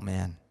there. Oh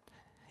man,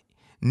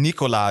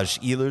 Nikolaj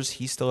Ehlers,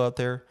 he's still out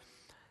there.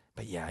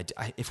 But yeah,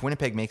 if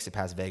Winnipeg makes it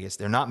past Vegas,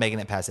 they're not making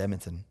it past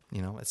Edmonton.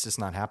 It's just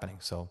not happening.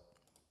 So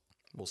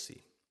we'll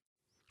see.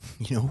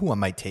 You know who I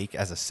might take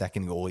as a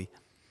second goalie?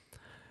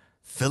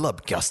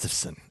 Philip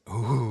Gustafson.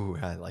 Ooh,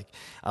 I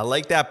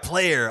like that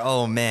player.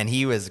 Oh man,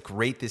 he was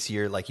great this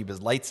year. Like, he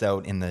was lights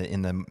out in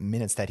the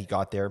minutes that he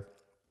got there.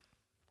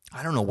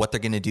 I don't know what they're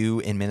going to do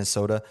in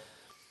Minnesota.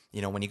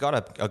 When you got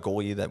a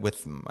goalie that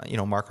with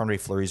Marc-Andre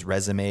Fleury's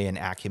resume and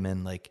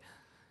acumen, like,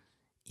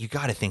 you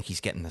got to think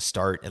he's getting the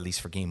start at least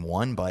for game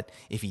one. But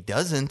if he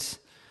doesn't,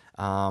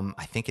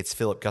 I think it's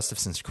Philip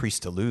Gustafson's crease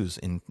to lose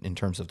in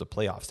terms of the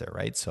playoffs there,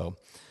 right? So,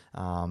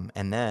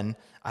 and then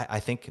I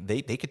think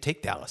they could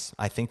take Dallas.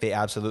 I think they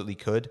absolutely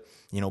could.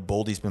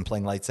 Boldy's been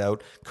playing lights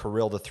out.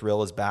 Kirill the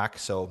Thrill is back.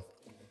 So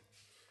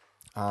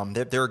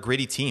they're a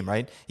gritty team,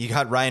 right? You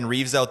got Ryan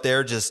Reeves out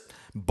there just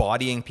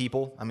bodying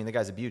people. I mean, the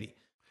guy's a beauty.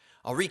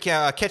 I'll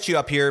catch you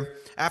up here.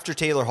 After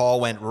Taylor Hall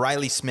went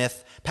Riley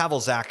Smith, Pavel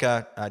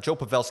Zacha, Joe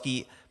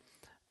Pavelski,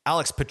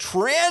 Alex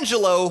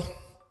Pietrangelo,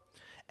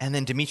 and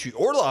then Dmitry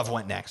Orlov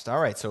went next. All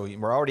right, so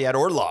we're already at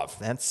Orlov.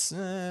 That's,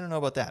 I don't know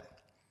about that.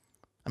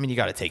 I mean, you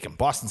got to take him.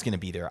 Boston's going to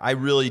be there. I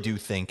really do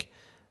think,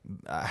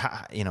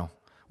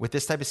 with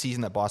this type of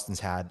season that Boston's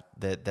had,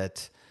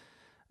 that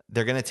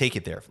they're going to take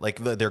it there.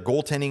 Like, their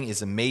goaltending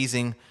is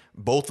amazing.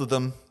 Both of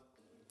them,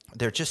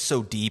 they're just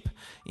so deep.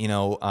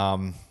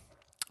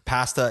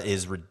 Pasta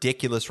is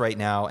ridiculous right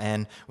now.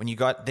 And when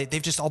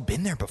they've just all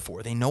been there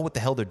before. They know what the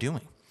hell they're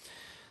doing.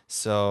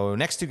 So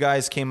next two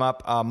guys came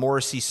up,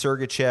 Morrissey,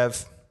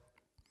 Sergachev.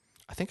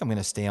 I think I'm going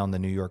to stay on the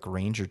New York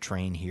Ranger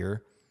train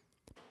here.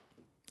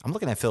 I'm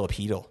looking at Philip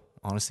Hedl.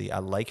 Honestly, I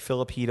like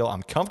Philip Hedl.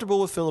 I'm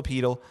comfortable with Philip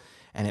Hedl,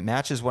 and it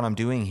matches what I'm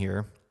doing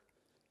here.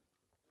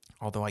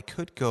 Although I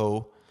could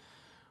go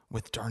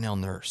with Darnell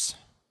Nurse.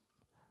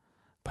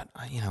 But,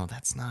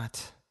 that's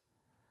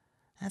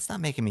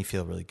not making me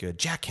feel really good.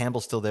 Jack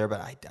Campbell's still there, but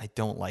I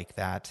don't like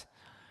that.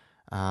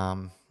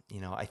 I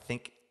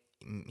think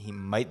he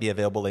might be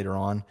available later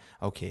on.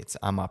 Okay,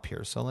 I'm up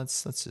here, so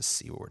let's just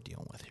see what we're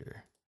dealing with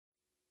here.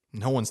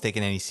 No one's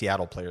taking any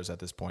Seattle players at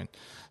this point,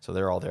 so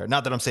they're all there.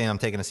 Not that I'm saying I'm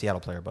taking a Seattle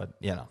player, but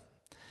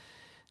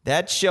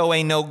that show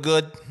ain't no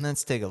good.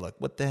 Let's take a look.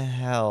 What the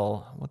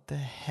hell?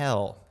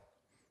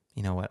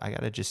 You know what? I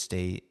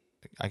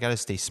gotta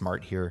stay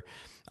smart here.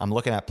 I'm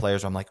looking at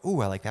players where I'm like,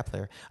 ooh, I like that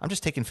player. I'm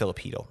just taking Philip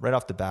Hedl right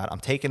off the bat. I'm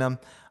taking him.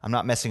 I'm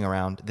not messing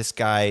around. This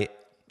guy,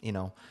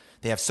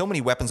 they have so many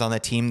weapons on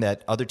that team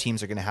that other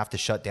teams are going to have to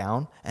shut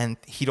down,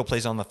 and Hedl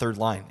plays on the third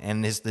line,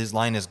 and his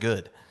line is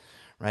good,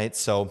 right?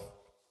 So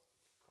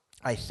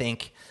I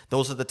think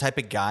those are the type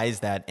of guys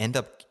that end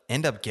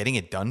up getting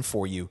it done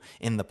for you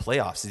in the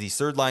playoffs. These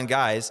third line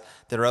guys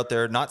that are out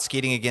there not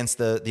skating against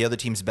the other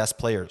team's best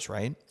players,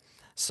 right?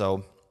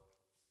 So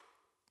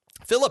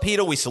Philip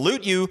Hedl, we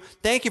salute you.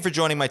 Thank you for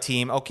joining my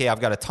team. Okay, I've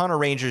got a ton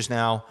of Rangers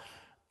now.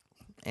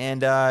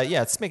 And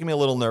it's making me a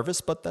little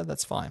nervous, but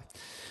that's fine.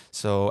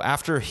 So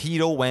after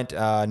Hedl went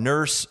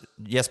Nurse,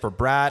 Jesper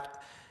Bratt,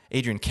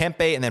 Adrian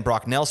Kempe, and then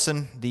Brock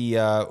Nelson, the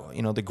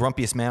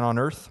grumpiest man on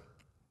earth.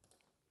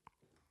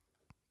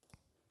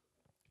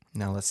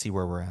 Now let's see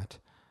where we're at.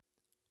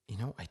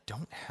 I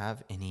don't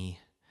have any.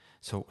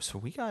 So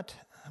we got,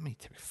 how many?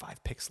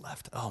 5 picks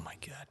left. Oh my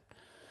God.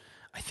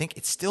 I think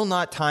it's still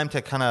not time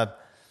to kind of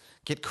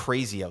get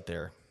crazy out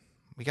there.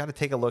 We got to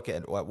take a look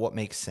at what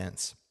makes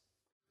sense.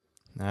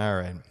 All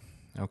right.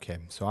 Okay.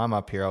 So I'm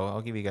up here.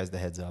 I'll give you guys the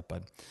heads up,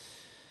 but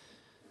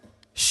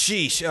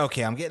sheesh.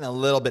 Okay. I'm getting a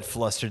little bit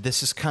flustered.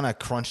 This is kind of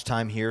crunch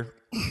time here.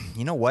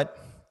 You know what?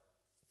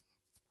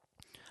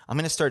 I'm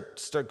going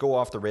to go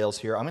off the rails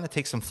here. I'm going to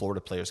take some Florida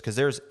players because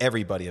there's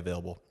everybody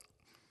available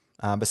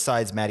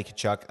besides Matty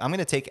Tkachuk. I'm going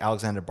to take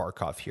Alexander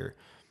Barkov here.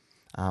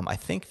 I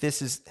think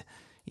this is,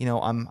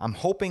 I'm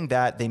hoping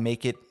that they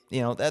make it.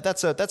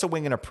 That's a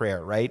wing and a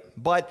prayer, right?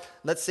 But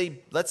let's say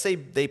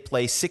they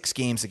play 6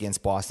 games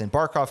against Boston.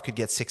 Barkov could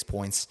get 6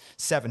 points,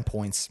 7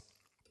 points.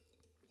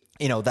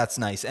 That's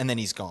nice, and then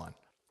he's gone.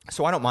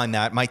 So I don't mind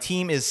that. My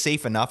team is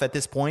safe enough at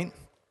this point.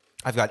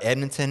 I've got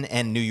Edmonton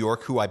and New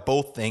York, who I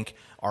both think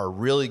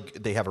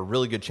they have a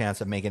really good chance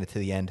of making it to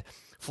the end.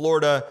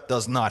 Florida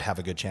does not have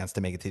a good chance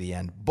to make it to the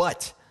end,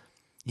 but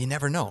you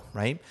never know,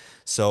 right?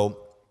 So,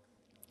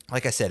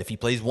 like I said, if he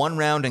plays one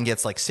round and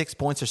gets like 6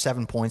 points or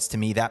 7 points, to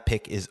me, that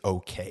pick is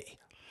okay.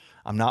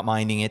 I'm not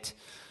minding it,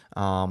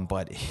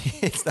 but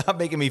it's not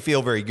making me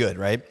feel very good,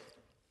 right?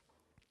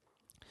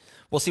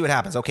 We'll see what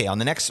happens. Okay, on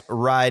the next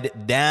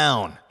ride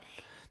down,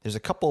 there's a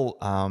couple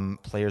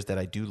players that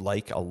I do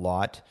like a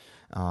lot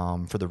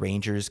for the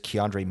Rangers.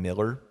 Keandre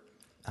Miller,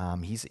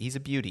 he's a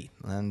beauty.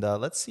 And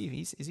let's see,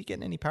 is he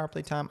getting any power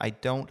play time? I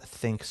don't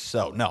think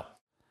so, no.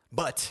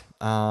 But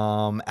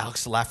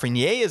Alex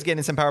Lafreniere is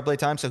getting some power play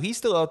time, so he's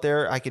still out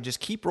there. I could just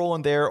keep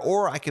rolling there,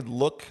 or I could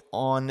look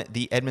on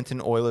the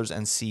Edmonton Oilers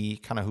and see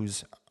kind of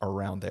who's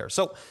around there.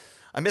 So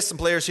I missed some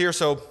players here.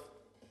 So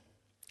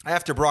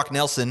after Brock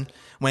Nelson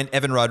went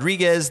Evan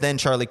Rodriguez, then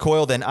Charlie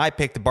Coyle, then I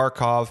picked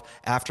Barkov.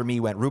 After me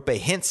went Rupe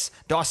Hintz,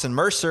 Dawson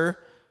Mercer,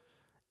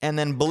 and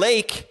then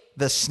Blake,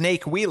 the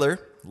Snake Wheeler.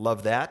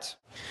 Love that.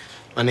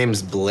 My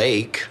name's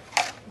Blake.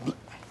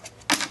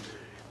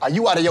 Are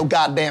you out of your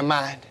goddamn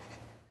mind?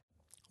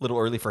 A little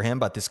early for him,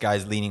 but this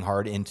guy's leaning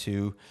hard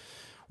into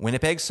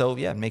Winnipeg. So,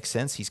 yeah, it makes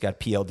sense. He's got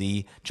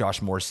PLD,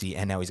 Josh Morrissey,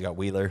 and now he's got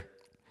Wheeler.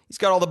 He's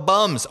got all the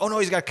bums. Oh, no,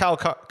 he's got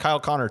Kyle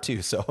Connor,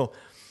 too. So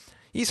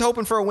he's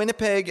hoping for a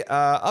Winnipeg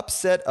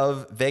upset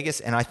of Vegas,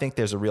 and I think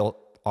there's a real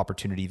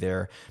opportunity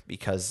there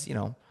because,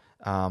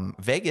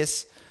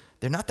 Vegas,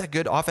 they're not that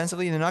good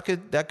offensively, and they're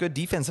not that good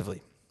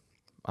defensively.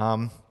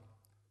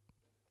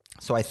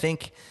 So I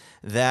think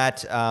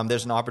that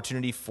there's an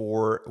opportunity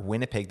for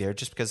Winnipeg there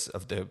just because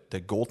of the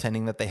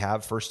goaltending that they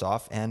have, first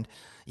off. And,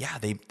 yeah,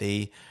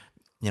 they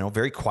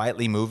very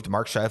quietly moved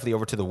Mark Scheifele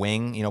over to the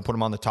wing, put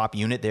him on the top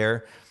unit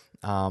there.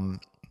 And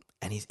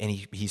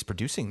he's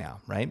producing now,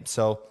 right?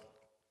 So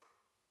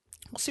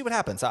we'll see what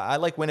happens. I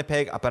like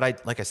Winnipeg,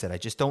 but like I said, I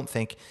just don't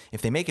think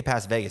if they make it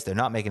past Vegas, they're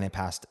not making it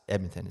past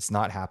Edmonton. It's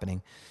not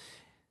happening.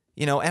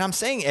 And I'm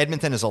saying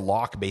Edmonton is a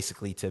lock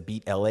basically to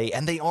beat LA,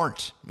 and they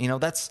aren't.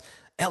 That's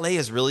LA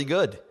is really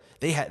good.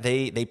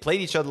 They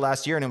played each other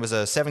last year, and it was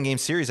a 7-game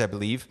series, I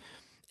believe.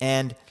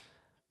 And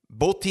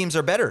both teams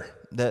are better.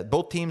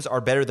 Both teams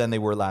are better than they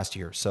were last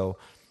year. So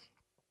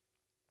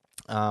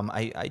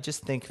I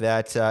just think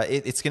that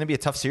it's going to be a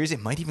tough series.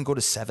 It might even go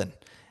to 7.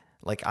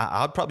 Like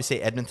I'd probably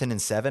say Edmonton in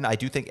 7. I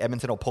do think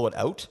Edmonton will pull it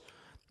out,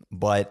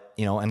 but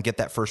and get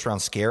that first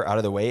round scare out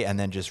of the way, and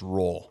then just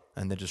roll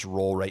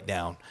right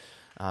down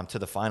to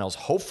the finals,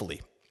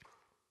 hopefully.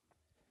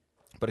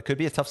 But it could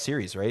be a tough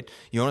series, right?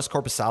 Jonas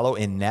Korpisalo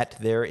in net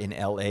there in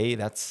LA.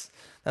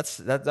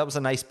 That was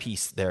a nice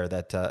piece there.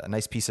 A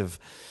nice piece of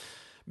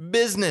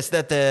business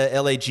that the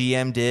LA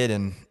GM did,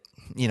 and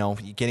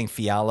getting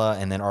Fiala,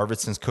 and then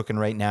Arvidsson's cooking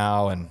right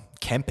now, and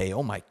Kempe.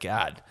 Oh my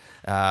God,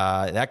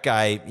 that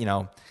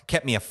guy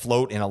kept me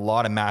afloat in a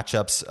lot of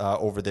matchups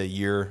over the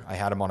year. I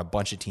had him on a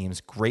bunch of teams.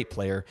 Great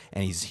player,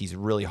 and he's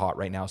really hot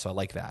right now. So I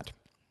like that.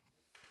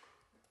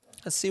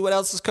 Let's see what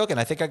else is cooking.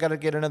 I think I got to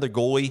get another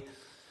goalie.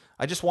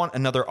 I just want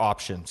another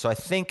option. So I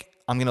think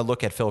I'm going to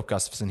look at Philip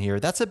Gustafsson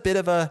here. That's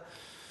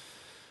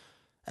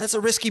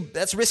risky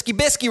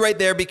bisky right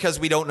there because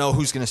we don't know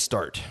who's going to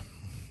start.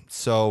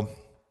 So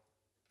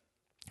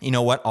you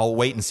know what? I'll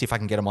wait and see if I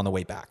can get him on the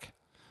way back.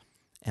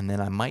 And then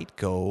I might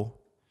go.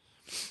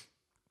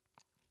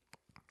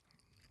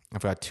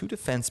 I've got 2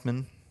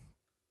 defensemen,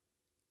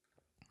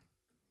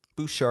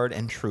 Bouchard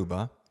and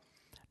Trouba.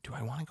 Do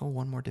I want to go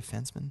one more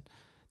defenseman?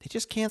 They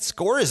just can't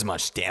score as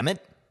much, damn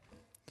it.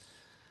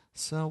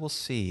 So we'll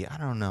see. I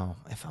don't know.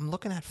 If I'm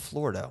looking at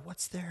Florida,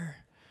 what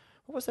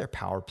was their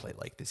power play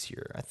like this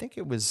year? I think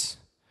it was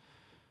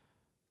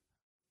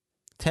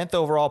 10th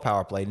overall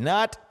power play.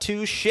 Not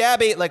too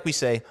shabby, like we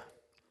say.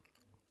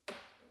 Do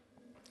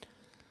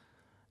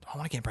I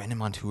want to get Brandon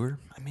Montour?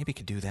 I maybe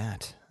could do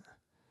that.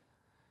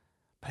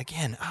 But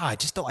again, I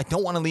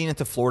don't want to lean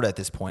into Florida at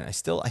this point. I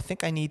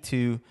think I need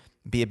to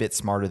be a bit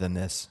smarter than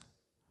this.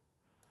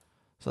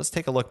 So let's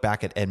take a look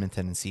back at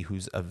Edmonton and see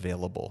who's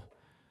available.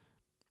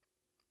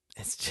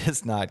 It's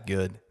just not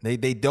good.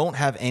 They don't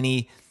have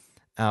any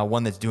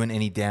one that's doing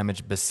any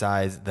damage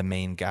besides the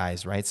main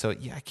guys, right? So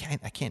yeah,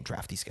 I can't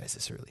draft these guys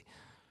this early.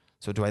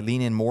 So do I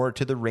lean in more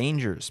to the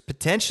Rangers?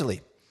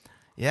 Potentially.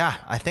 Yeah,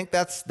 I think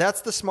that's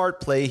the smart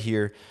play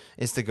here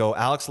is to go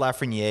Alex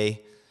Lafreniere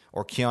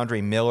or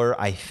Keandre Miller.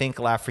 I think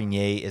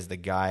Lafreniere is the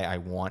guy I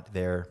want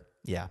there.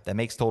 Yeah, that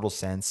makes total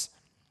sense.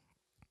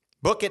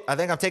 Book it. I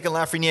think I'm taking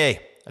Lafreniere.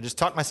 I just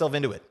talked myself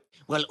into it.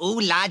 Well,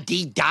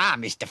 ooh-la-dee-da,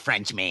 Mr.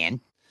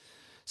 Frenchman.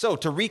 So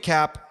to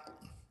recap,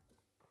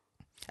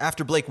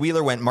 after Blake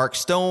Wheeler went Mark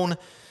Stone,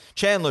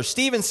 Chandler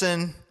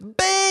Stevenson,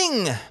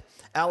 bang!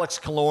 Alex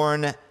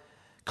Killorn,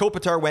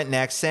 Kopitar went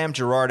next, Sam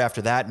Girard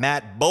after that,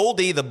 Matt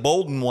Boldy, the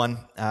Bolden one,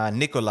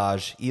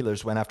 Nikolaj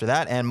Ehlers went after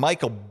that, and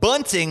Michael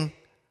Bunting,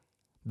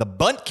 the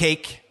bunt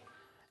cake,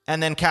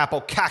 and then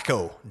Capo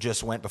Caco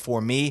just went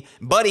before me.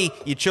 Buddy,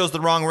 you chose the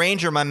wrong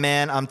Ranger, my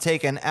man. I'm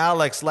taking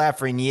Alex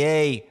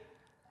Lafreniere,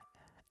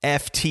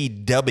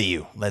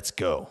 FTW. Let's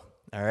go.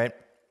 All right.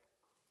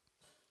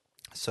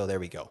 So there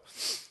we go.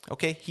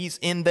 Okay, he's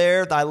in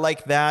there. I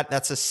like that.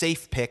 That's a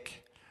safe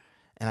pick.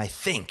 And I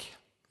think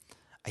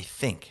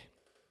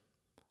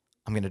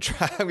I'm gonna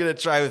try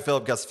with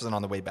Philip Gustafsson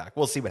on the way back.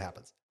 We'll see what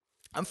happens.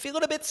 I'm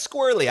feeling a bit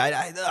squirrely.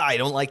 I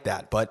don't like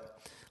that, but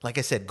like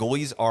I said,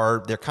 goalies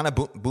they're kind of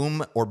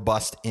boom or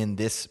bust in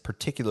this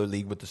particular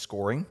league with the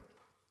scoring.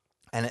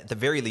 And at the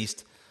very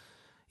least,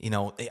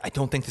 I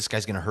don't think this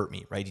guy's gonna hurt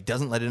me, right? He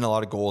doesn't let in a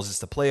lot of goals. It's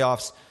the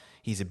playoffs.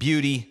 He's a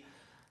beauty.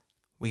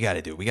 We got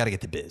to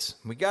get the biz.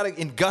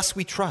 In Gus,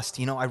 we trust.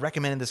 I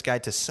recommended this guy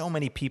to so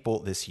many people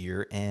this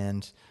year,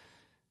 and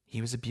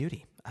he was a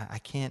beauty.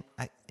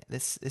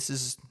 This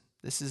is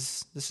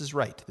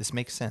right. This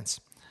makes sense.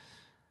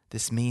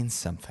 This means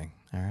something.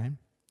 All right.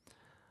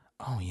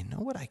 Oh, you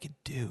know what I could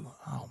do?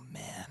 Oh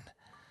man,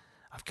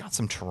 I've got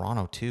some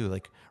Toronto too.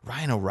 Like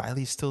Ryan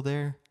O'Reilly's still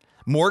there.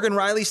 Morgan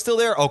Riley's still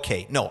there.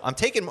 Okay, no, I'm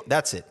taking.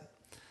 That's it.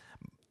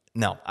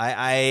 No,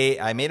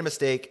 I made a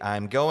mistake.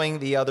 I'm going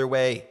the other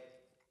way.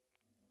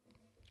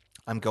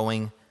 I'm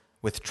going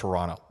with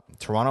Toronto.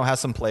 Toronto has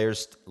some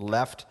players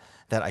left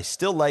that I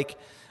still like.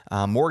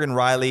 Morgan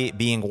Rielly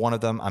being one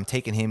of them. I'm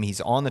taking him.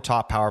 He's on the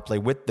top power play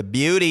with the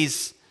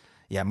beauties.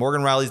 Yeah,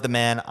 Morgan Rielly's the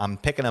man. I'm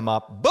picking him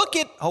up. Book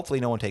it. Hopefully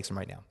no one takes him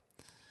right now.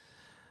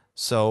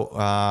 So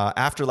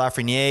after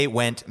Lafreniere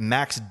went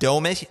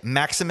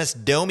Maximus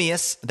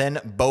Domius, then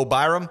Bo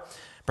Byram.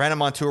 Brandon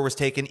Montour was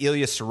taken.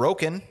 Ilya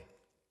Sorokin.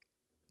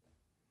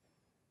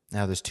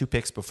 Now there's 2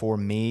 picks before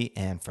me,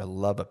 and for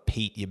love of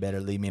Pete, you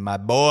better leave me my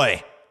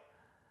boy.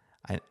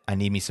 I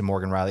need me some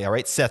Morgan Rielly. All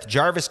right, Seth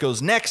Jarvis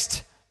goes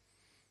next.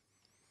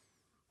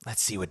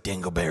 Let's see what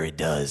Dingleberry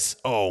does.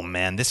 Oh,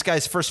 man, this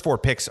guy's first 4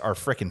 picks are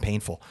freaking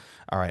painful.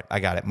 All right, I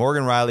got it.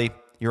 Morgan Rielly,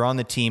 you're on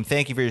the team.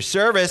 Thank you for your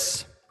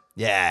service.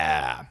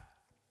 Yeah.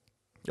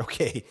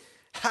 Okay,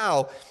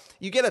 how?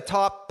 You get a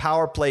top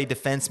power play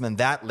defenseman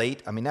that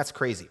late? I mean, that's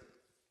crazy.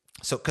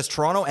 So, because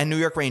Toronto and New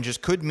York Rangers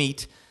could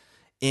meet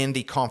in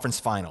the conference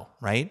final,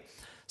 right?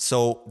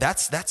 So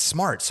that's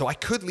smart. So I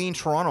could lean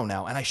Toronto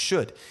now, and I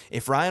should.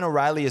 If Ryan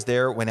O'Reilly is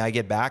there when I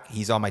get back,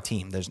 he's on my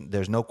team.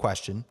 There's no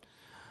question.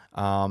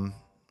 And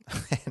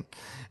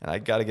I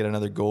got to get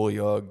another goalie.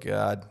 Oh,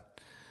 God.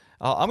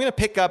 I'm going to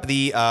pick up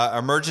the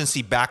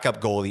emergency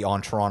backup goalie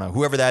on Toronto.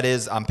 Whoever that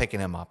is, I'm picking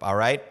him up, all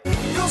right?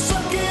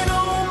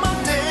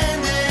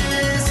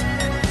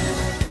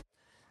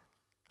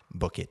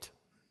 Book it.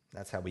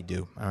 That's how we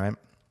do, all right?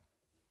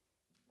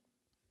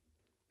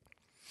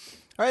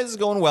 All right, this is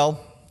going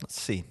well. Let's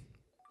see.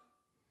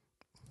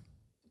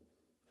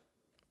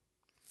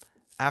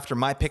 After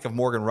my pick of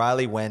Morgan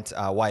Rielly went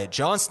Wyatt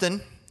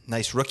Johnston.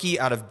 Nice rookie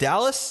out of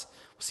Dallas.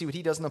 We'll see what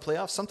he does in the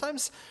playoffs.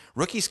 Sometimes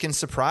rookies can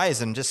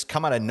surprise and just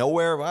come out of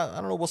nowhere. Well, I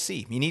don't know. We'll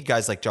see. You need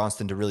guys like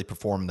Johnston to really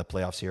perform in the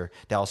playoffs here.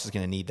 Dallas is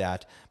going to need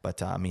that.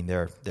 But, I mean,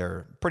 they're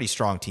a pretty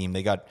strong team.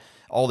 They got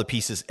all the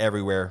pieces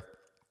everywhere.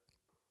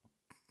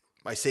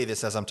 I say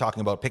this as I'm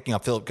talking about picking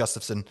up Philip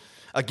Gustafson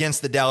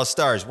against the Dallas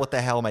Stars. What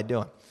the hell am I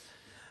doing?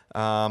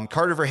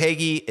 Carter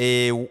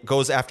Verhaeghe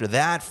goes after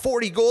that.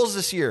 40 goals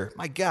this year.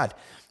 My God.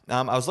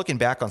 I was looking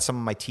back on some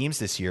of my teams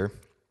this year,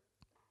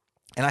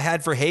 and I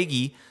had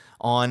Verhaeghe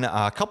on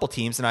a couple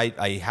teams, and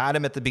I had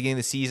him at the beginning of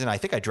the season. I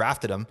think I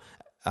drafted him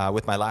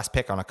with my last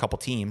pick on a couple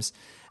teams,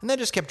 and then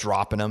just kept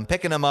dropping him,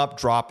 picking him up,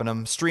 dropping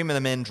him, streaming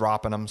him in,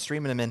 dropping him,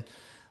 streaming him in.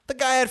 The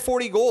guy had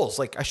 40 goals.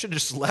 Like, I should have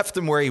just left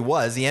him where he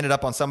was. He ended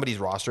up on somebody's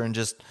roster and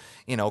just,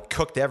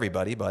 cooked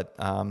everybody. But,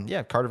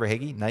 Carter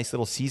Verhaeghe, nice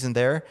little season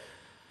there.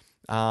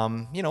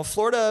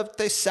 Florida,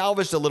 they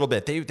salvaged a little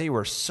bit. They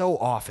were so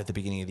off at the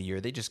beginning of the year.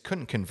 They just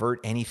couldn't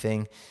convert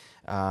anything.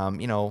 And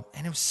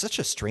it was such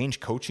a strange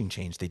coaching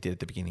change they did at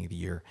the beginning of the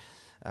year.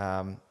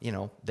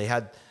 They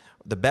had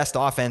the best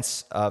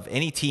offense of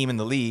any team in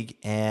the league.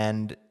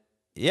 And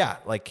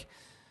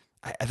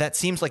that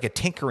seems like a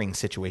tinkering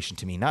situation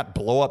to me, not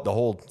blow up the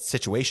whole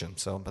situation.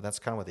 So, but that's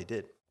kind of what they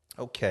did.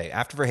 Okay.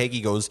 After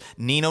Verhaeghe goes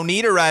Nino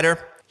Niederreiter.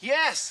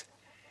 Yes,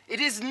 it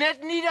is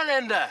Net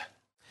Niederländer.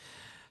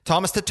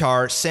 Thomas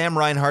Tatar, Sam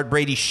Reinhart,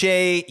 Brady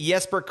Shea,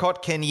 Jesper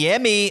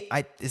Kotkaniemi.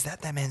 Is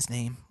that man's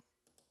name?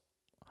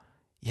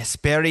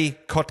 Jesperi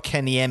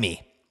Kotkaniemi.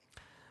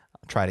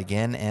 I'll try it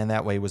again, and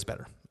that way was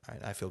better. All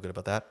right, I feel good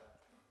about that.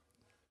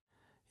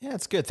 Yeah,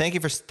 it's good. Thank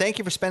you for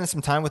spending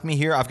some time with me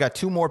here. I've got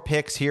 2 more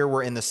picks here.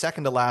 We're in the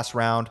second to last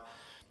round.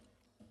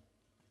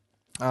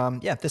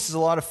 This is a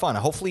lot of fun.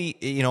 Hopefully,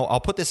 I'll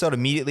put this out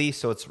immediately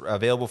so it's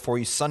available for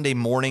you Sunday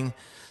morning.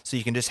 So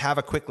you can just have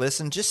a quick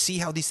listen, just see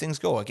how these things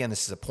go. Again,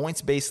 this is a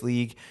points-based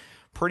league,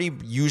 pretty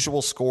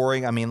usual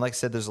scoring. I mean, like I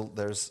said,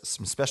 there's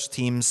some special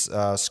teams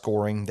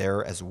scoring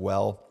there as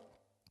well.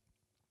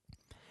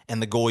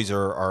 And the goalies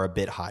are a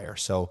bit higher.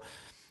 So,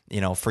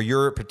 for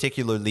your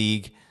particular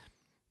league,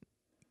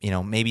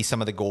 maybe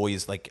some of the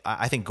goalies, like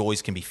I think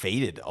goalies can be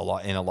faded a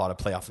lot in a lot of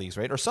playoff leagues,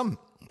 right? Or some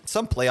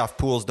playoff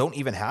pools don't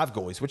even have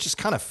goalies, which is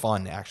kind of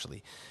fun,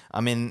 actually.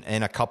 I'm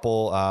in a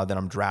couple that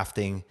I'm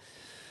drafting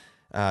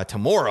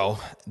tomorrow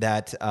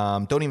that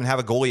don't even have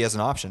a goalie as an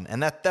option.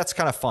 And that's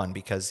kind of fun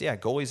because,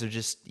 goalies are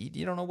just,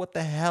 you don't know what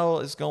the hell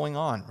is going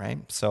on, right?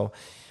 So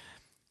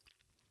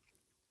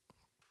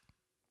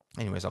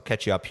anyways, I'll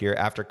catch you up here.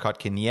 After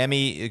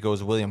Kotkaniemi, it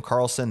goes William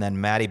Karlsson, then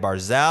Matty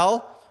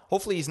Barzal.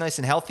 Hopefully he's nice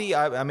and healthy.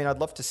 I mean, I'd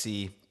love to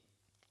see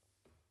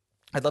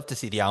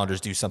the Islanders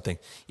do something,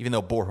 even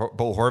though Bo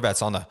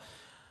Horvat's on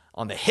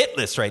the hit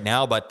list right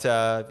now. But,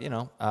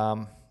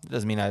 it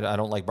doesn't mean I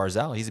don't like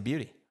Barzal. He's a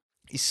beauty.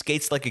 He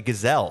skates like a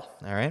gazelle,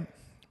 all right?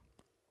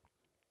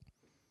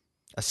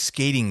 A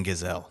skating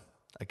gazelle.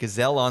 A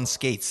gazelle on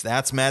skates.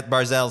 That's Matt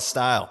Barzal's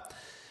style.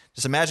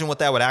 Just imagine what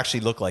that would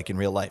actually look like in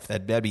real life.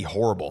 That'd be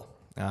horrible.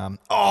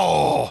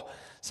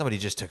 Somebody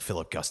just took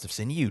Philip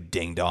Gustafson. You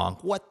ding-dong.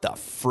 What the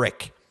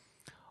frick?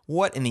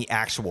 What in the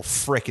actual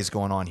frick is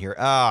going on here?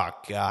 Oh,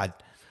 God.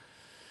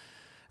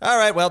 All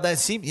right, well,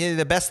 that's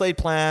the best laid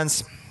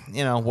plans.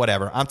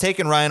 Whatever. I'm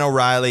taking Ryan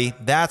O'Reilly.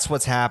 That's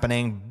what's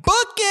happening.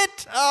 Book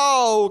it!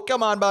 Oh,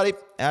 come on, buddy.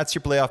 That's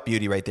your playoff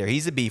beauty right there.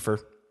 He's a beefer.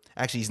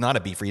 Actually, he's not a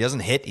beefer. He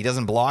doesn't hit. He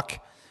doesn't block.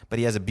 But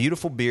he has a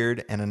beautiful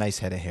beard and a nice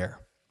head of hair.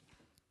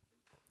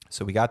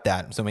 So we got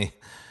that. So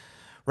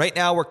Right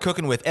now, we're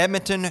cooking with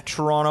Edmonton,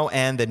 Toronto,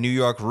 and the New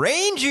York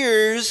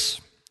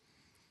Rangers.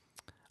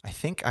 I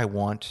think I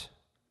want...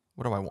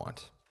 What do I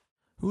want?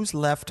 Who's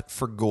left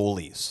for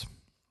goalies?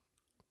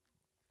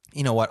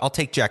 You know what? I'll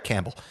take Jack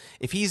Campbell.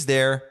 If he's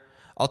there,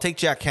 I'll take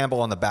Jack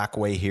Campbell on the back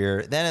way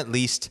here. Then at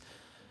least,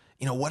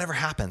 whatever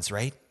happens,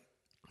 right?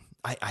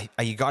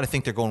 You got to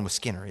think they're going with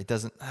Skinner. It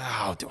doesn't...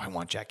 Oh, do I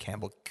want Jack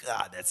Campbell?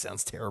 God, that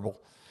sounds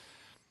terrible.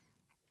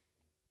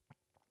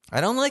 I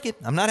don't like it.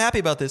 I'm not happy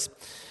about this.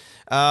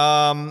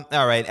 All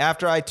right.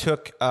 After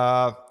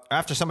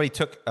somebody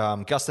took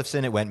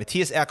Gustafsson, it went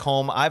Matthias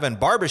Ekholm, Ivan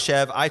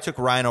Barbashev. I took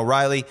Ryan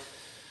O'Reilly.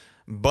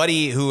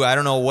 Buddy, who I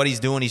don't know what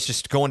he's doing. He's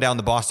just going down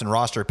the Boston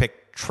roster.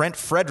 Picked Trent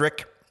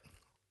Frederick.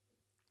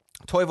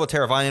 Toivo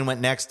Teravainen went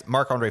next.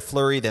 Marc-Andre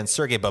Fleury, then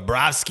Sergei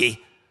Bobrovsky.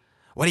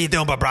 What are you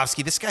doing,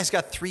 Bobrovsky? This guy's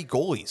got 3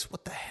 goalies.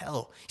 What the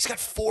hell? He's got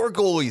 4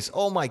 goalies.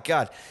 Oh, my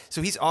God.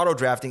 So he's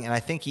auto-drafting, and I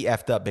think he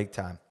effed up big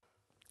time.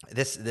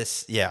 This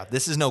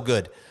is no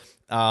good.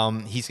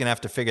 He's going to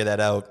have to figure that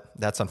out.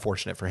 That's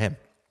unfortunate for him.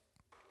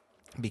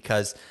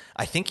 Because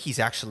I think he's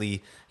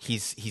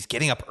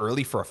getting up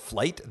early for a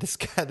flight. This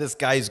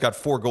guy who's got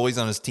 4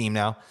 goalies on his team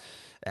now.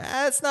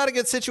 That's not a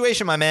good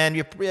situation, my man.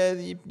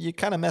 You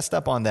kind of messed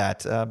up on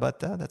that, but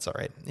that's all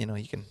right.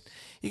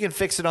 You can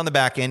fix it on the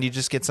back end. You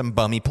just get some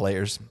bummy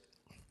players.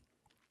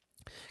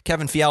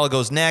 Kevin Fiala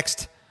goes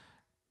next.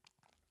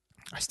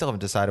 I still haven't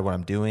decided what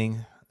I'm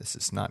doing. This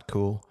is not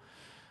cool.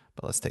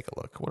 But let's take a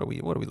look. What are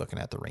we looking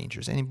at? The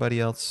Rangers. Anybody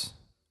else?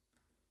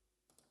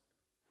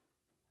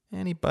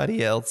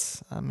 Anybody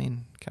else? I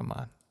mean, come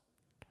on.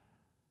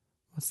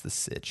 What's the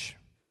sitch?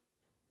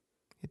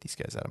 Get these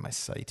guys out of my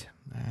sight.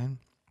 All right.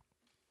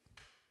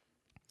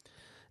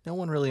 No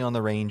one really on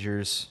the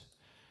Rangers.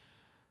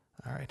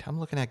 All right, I'm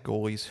looking at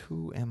goalies.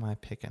 Who am I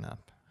picking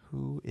up?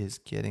 Who is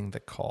getting the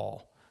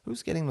call?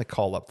 Who's getting the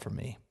call up for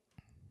me?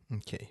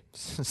 Okay,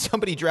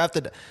 somebody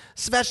drafted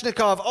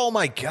Svechnikov. Oh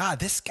my God,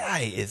 this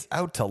guy is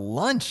out to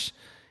lunch.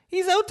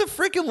 He's out to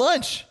freaking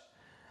lunch.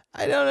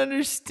 I don't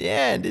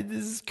understand.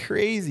 This is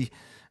crazy.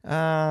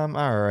 All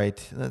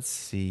right, let's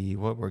see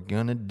what we're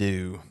gonna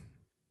do.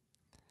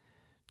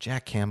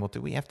 Jack Campbell,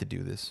 do we have to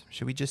do this?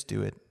 Should we just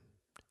do it?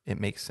 It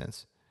makes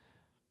sense.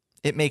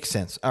 It makes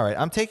sense. All right,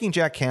 I'm taking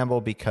Jack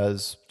Campbell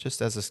because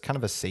just as a kind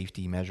of a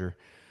safety measure.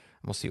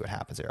 We'll see what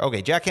happens there.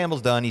 Okay, Jack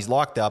Campbell's done. He's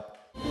locked up.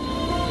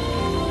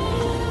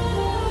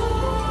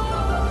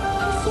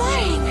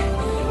 Flying!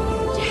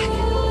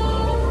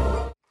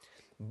 Jack!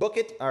 Book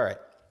it. All right.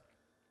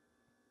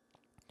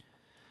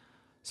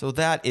 So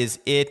that is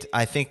it.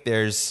 I think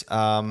there's...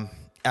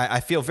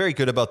 I feel very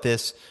good about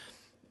this.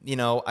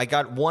 I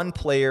got one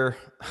player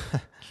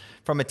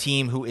from a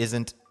team who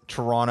isn't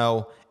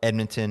Toronto,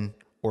 Edmonton,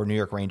 or New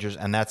York Rangers,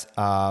 and that's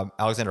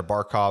Alexander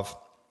Barkov.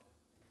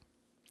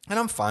 And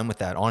I'm fine with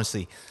that,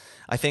 honestly.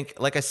 I think,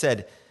 like I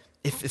said,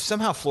 if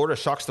somehow Florida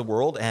shocks the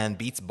world and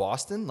beats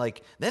Boston,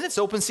 then it's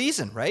open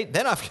season, right?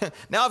 Then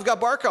now I've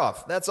got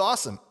Barkov. That's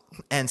awesome.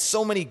 And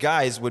so many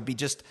guys would be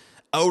just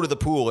out of the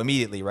pool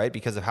immediately, right?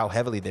 Because of how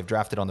heavily they've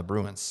drafted on the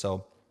Bruins.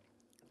 So,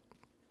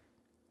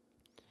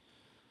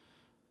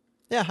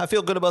 yeah, I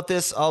feel good about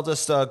this. I'll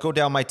just go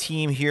down my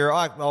team here.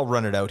 I'll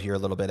run it out here a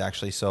little bit,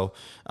 actually. So,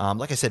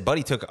 like I said,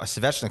 Buddy took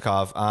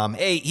Svechnikov.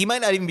 Hey, he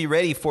might not even be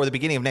ready for the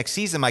beginning of next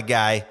season, my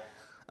guy.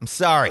 I'm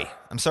sorry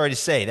to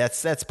say.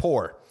 That's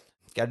poor.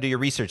 Got to do your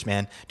research,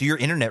 man. Do your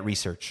internet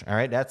research, all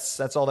right?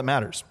 That's all that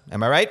matters.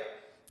 Am I right?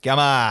 Come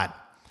on.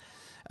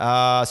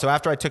 So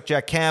after I took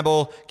Jack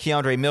Campbell,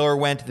 Keandre Miller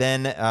went,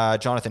 then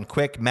Jonathan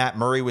Quick, Matt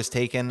Murray was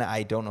taken.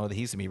 I don't know that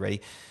he's going to be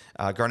ready.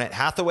 Garnett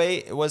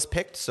Hathaway was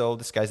picked, so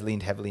this guy's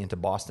leaned heavily into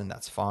Boston.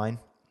 That's fine.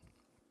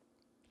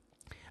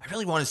 I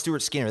really wanted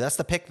Stuart Skinner. That's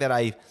the pick that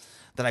I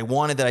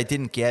wanted that I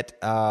didn't get.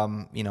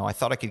 I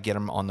thought I could get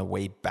him on the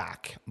way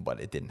back,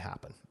 but it didn't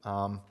happen.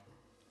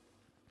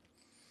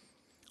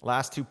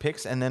 Last 2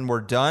 picks, and then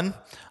we're done.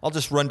 I'll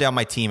just run down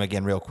my team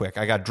again real quick.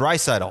 I got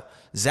Draisaitl,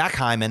 Zach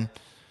Hyman,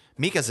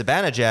 Mika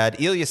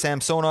Zibanejad, Ilya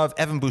Samsonov,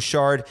 Evan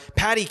Bouchard,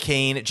 Patty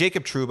Kane,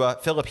 Jacob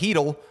Trouba, Philip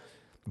Hedl,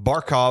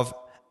 Barkov,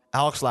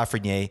 Alex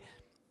Lafreniere,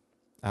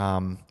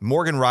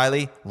 Morgan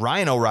Riley,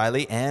 Ryan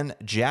O'Reilly, and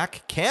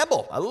Jack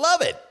Campbell. I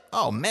love it.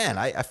 Oh, man,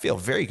 I feel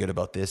very good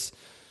about this.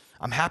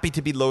 I'm happy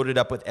to be loaded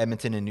up with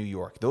Edmonton and New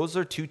York. Those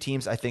are 2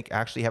 teams I think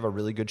actually have a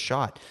really good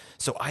shot.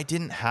 So I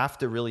didn't have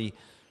to really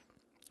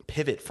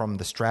pivot from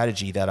the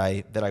strategy that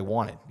I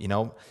wanted.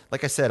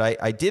 Like I said,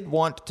 I did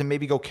want to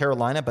maybe go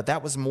Carolina, but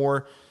that was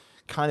more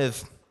kind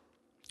of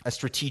a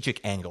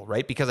strategic angle,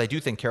 right? Because I do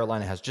think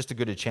Carolina has just as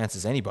good a chance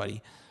as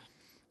anybody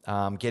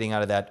getting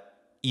out of that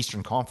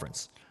Eastern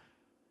Conference.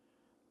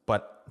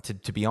 But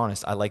to be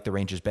honest, I like the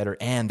Rangers better,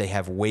 and they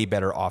have way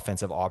better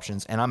offensive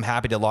options, and I'm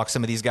happy to lock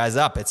some of these guys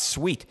up. It's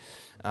sweet.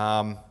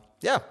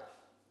 Yeah.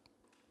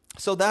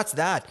 So that's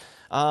that.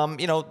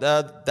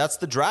 That's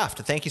the draft.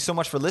 Thank you so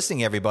much for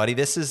listening, everybody.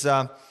 This is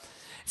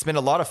it's been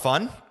a lot of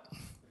fun.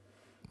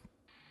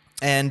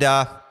 And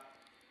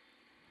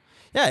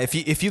yeah,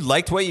 if you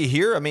liked what you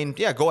hear,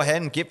 go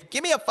ahead and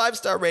give me a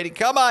 5-star rating.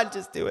 Come on,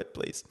 just do it,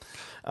 please.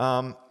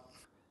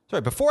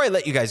 Sorry, before I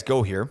let you guys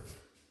go here,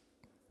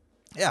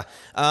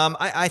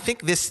 I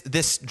think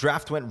this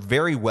draft went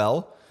very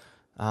well.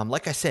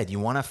 Like I said, you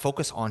want to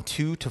focus on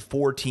 2 to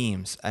 4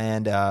 teams,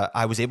 and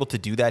I was able to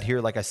do that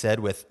here, like I said,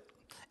 with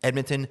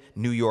Edmonton,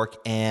 New York,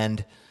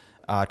 and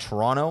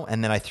Toronto,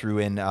 and then I threw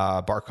in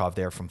Barkov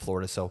there from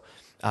Florida. So,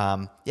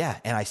 and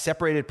I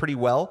separated pretty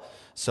well.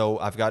 So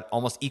I've got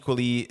almost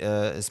equally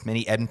as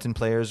many Edmonton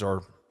players,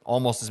 or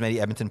almost as many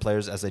Edmonton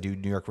players as I do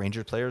New York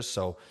Rangers players.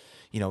 So,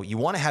 you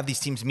want to have these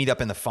teams meet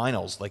up in the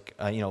finals. Like,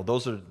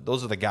 those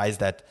are the guys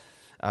that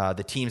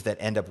the teams that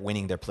end up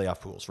winning their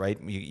playoff pools,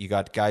 right? You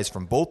got guys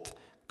from both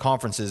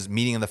conferences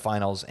meeting in the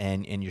finals,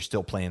 and you're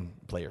still playing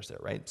players there,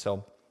 right?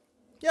 So,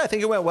 I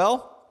think it went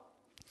well.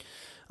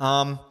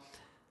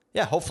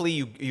 Hopefully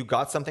you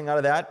got something out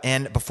of that.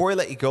 And before I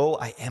let you go,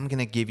 I am going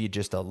to give you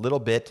just a little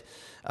bit.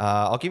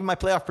 I'll give you my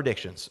playoff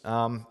predictions.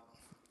 And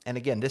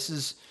again, this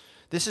is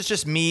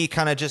just me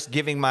kind of just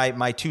giving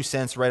my 2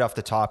 cents right off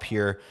the top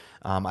here.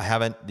 I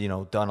haven't,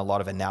 done a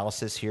lot of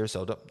analysis here,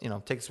 so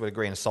don't, take this with a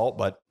grain of salt,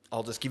 but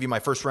I'll just give you my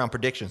first round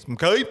predictions.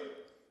 Okay.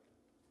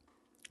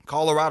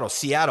 Colorado,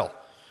 Seattle.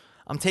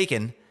 I'm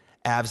taking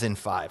Avs in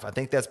 5. I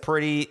think that's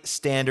pretty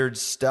standard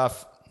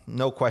stuff.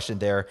 No question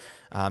there.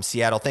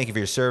 Seattle, thank you for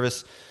your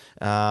service.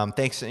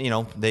 Thanks.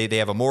 They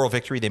have a moral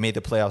victory. They made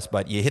the playoffs,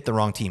 but you hit the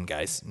wrong team,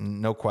 guys.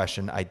 No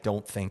question. I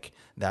don't think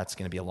that's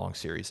going to be a long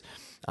series.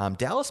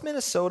 Dallas,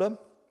 Minnesota.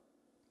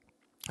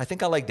 I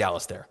think I like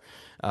Dallas there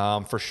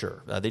for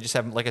sure. They just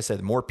have, like I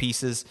said, more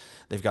pieces.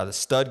 They've got a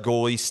stud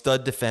goalie,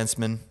 stud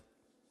defenseman,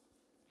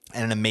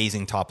 and an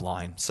amazing top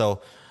line.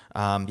 So,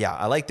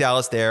 I like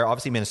Dallas there.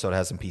 Obviously, Minnesota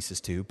has some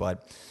pieces too,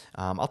 but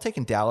I'll take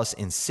in Dallas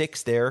in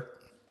 6 there.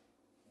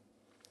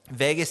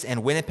 Vegas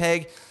and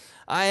Winnipeg.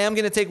 I am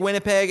going to take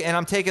Winnipeg, and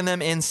I'm taking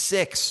them in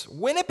 6.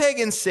 Winnipeg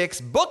in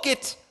 6. Book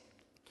it.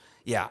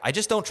 Yeah, I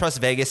just don't trust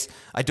Vegas.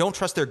 I don't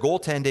trust their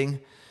goaltending.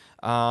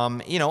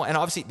 And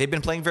obviously they've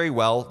been playing very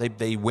well.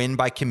 They win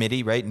by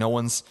committee, right? No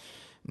one's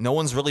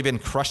really been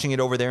crushing it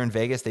over there in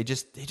Vegas. They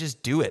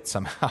just do it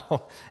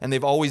somehow, and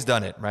they've always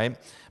done it, right?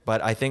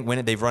 But I think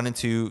when they've run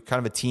into kind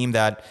of a team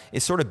that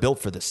is sort of built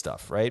for this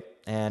stuff, right?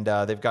 And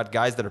they've got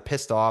guys that are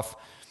pissed off,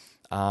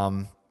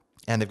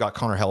 and they've got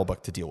Connor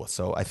Hellebuck to deal with.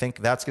 So I think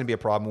that's going to be a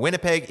problem.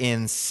 Winnipeg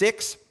in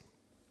 6.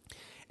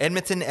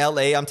 Edmonton,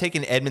 LA. I'm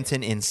taking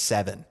Edmonton in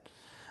 7.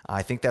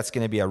 I think that's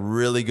going to be a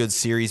really good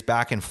series,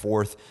 back and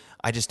forth.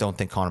 I just don't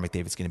think Connor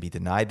McDavid's going to be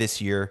denied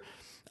this year.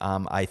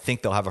 I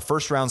think they'll have a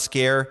first-round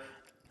scare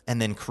and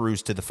then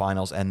cruise to the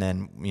finals, and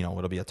then,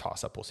 it'll be a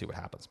toss-up. We'll see what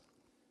happens.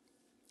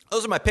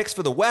 Those are my picks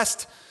for the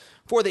West.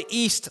 For the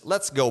East,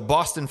 let's go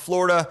Boston,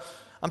 Florida.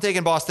 I'm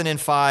taking Boston in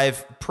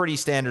 5. Pretty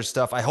standard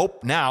stuff. I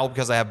hope now,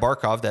 because I have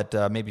Barkov,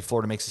 that maybe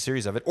Florida makes a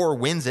series of it or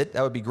wins it.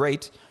 That would be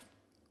great.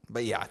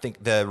 But I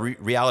think the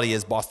reality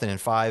is Boston in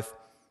 5.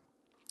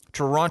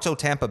 Toronto,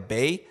 Tampa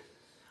Bay.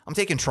 I'm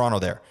taking Toronto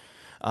there.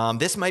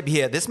 This might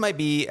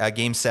be a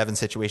Game 7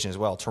 situation as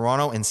well.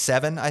 Toronto in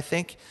 7, I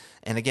think.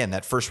 And again,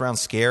 that first round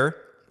scare,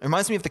 it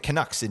reminds me of the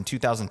Canucks in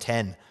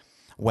 2010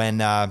 when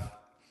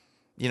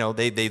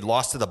they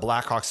lost to the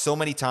Blackhawks so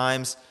many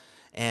times,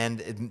 and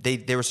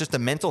there was just a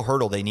mental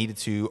hurdle they needed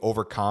to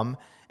overcome,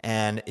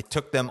 and it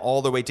took them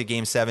all the way to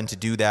Game 7 to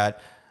do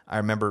that. I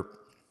remember,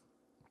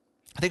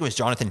 I think it was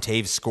Jonathan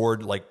Toews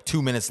scored like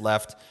 2 minutes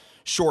left,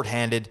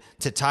 shorthanded,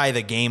 to tie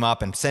the game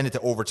up and send it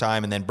to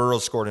overtime, and then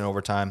Burrows scored in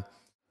overtime.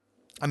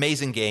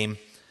 Amazing game.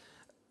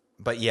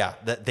 But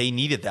they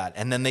needed that,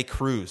 and then they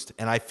cruised,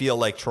 and I feel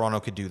like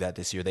Toronto could do that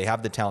this year. They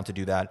have the talent to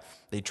do that.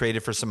 They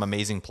traded for some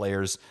amazing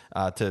players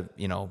to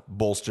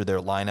bolster their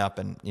lineup,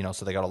 and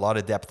so they got a lot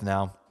of depth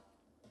now.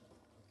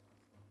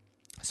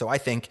 So I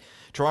think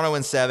Toronto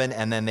in 7,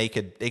 and then they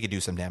could do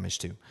some damage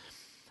too.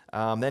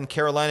 Then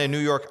Carolina, New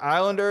York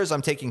Islanders.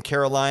 I'm taking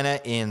Carolina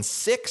in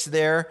 6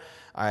 there.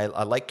 I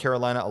like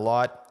Carolina a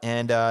lot.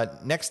 And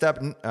next up,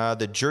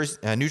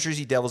 the New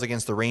Jersey Devils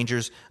against the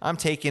Rangers. I'm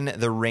taking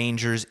the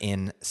Rangers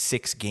in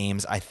 6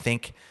 games. I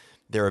think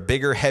they're a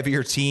bigger,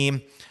 heavier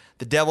team.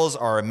 The Devils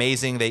are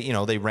amazing.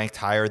 They ranked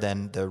higher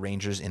than the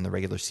Rangers in the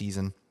regular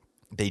season.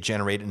 They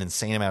generate an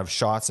insane amount of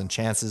shots and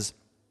chances.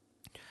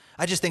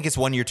 I just think it's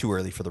 1 year too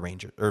early for the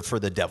Rangers, or for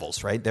the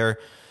Devils, right?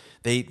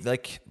 They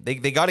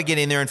got to get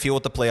in there and feel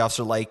what the playoffs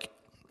are like.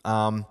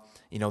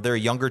 They're a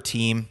younger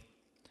team.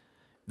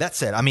 That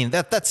said, I mean,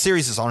 that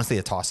series is honestly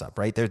a toss-up,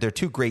 right? They're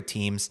 2 great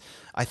teams.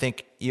 I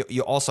think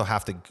you also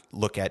have to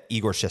look at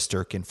Igor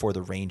Shesterkin for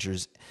the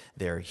Rangers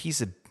there.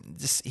 He's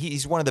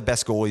one of the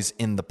best goalies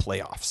in the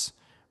playoffs,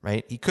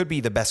 right? He could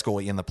be the best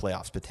goalie in the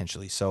playoffs,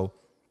 potentially. So,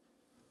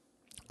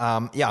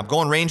 I'm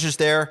going Rangers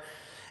there.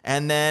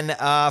 And then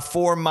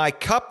for my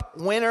cup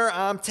winner,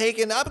 I'm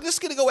just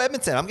going to go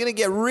Edmonton. I'm going to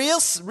get real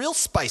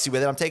spicy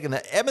with it. I'm taking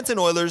the Edmonton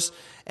Oilers,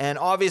 and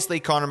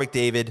obviously Connor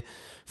McDavid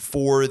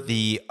for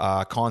the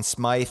Conn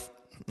Smythe.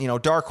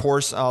 Dark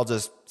horse, I'll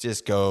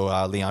just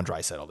go Leon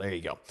Draisaitl. There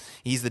you go.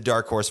 He's the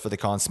dark horse for the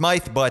Conn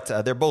Smythe, but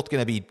they're both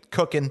going to be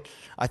cooking.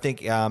 I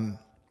think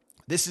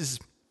this is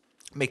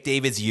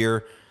McDavid's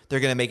year they're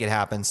going to make it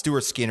happen.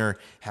 Stuart Skinner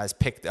has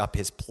picked up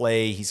his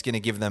play. He's going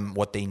to give them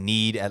what they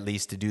need at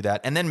least to do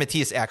that. And then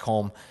Matthias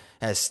Ekholm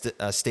has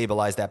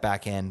stabilized that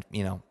back end.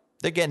 You know,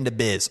 they're getting to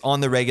biz on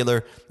the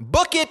regular.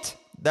 Book it.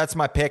 That's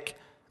my pick.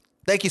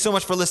 Thank you so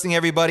much for listening,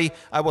 everybody.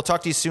 I will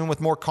talk to you soon with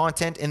more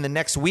content in the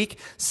next week.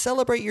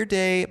 Celebrate your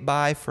day.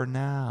 Bye for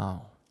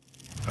now.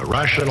 A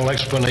rational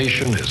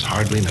explanation is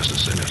hardly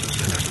necessary.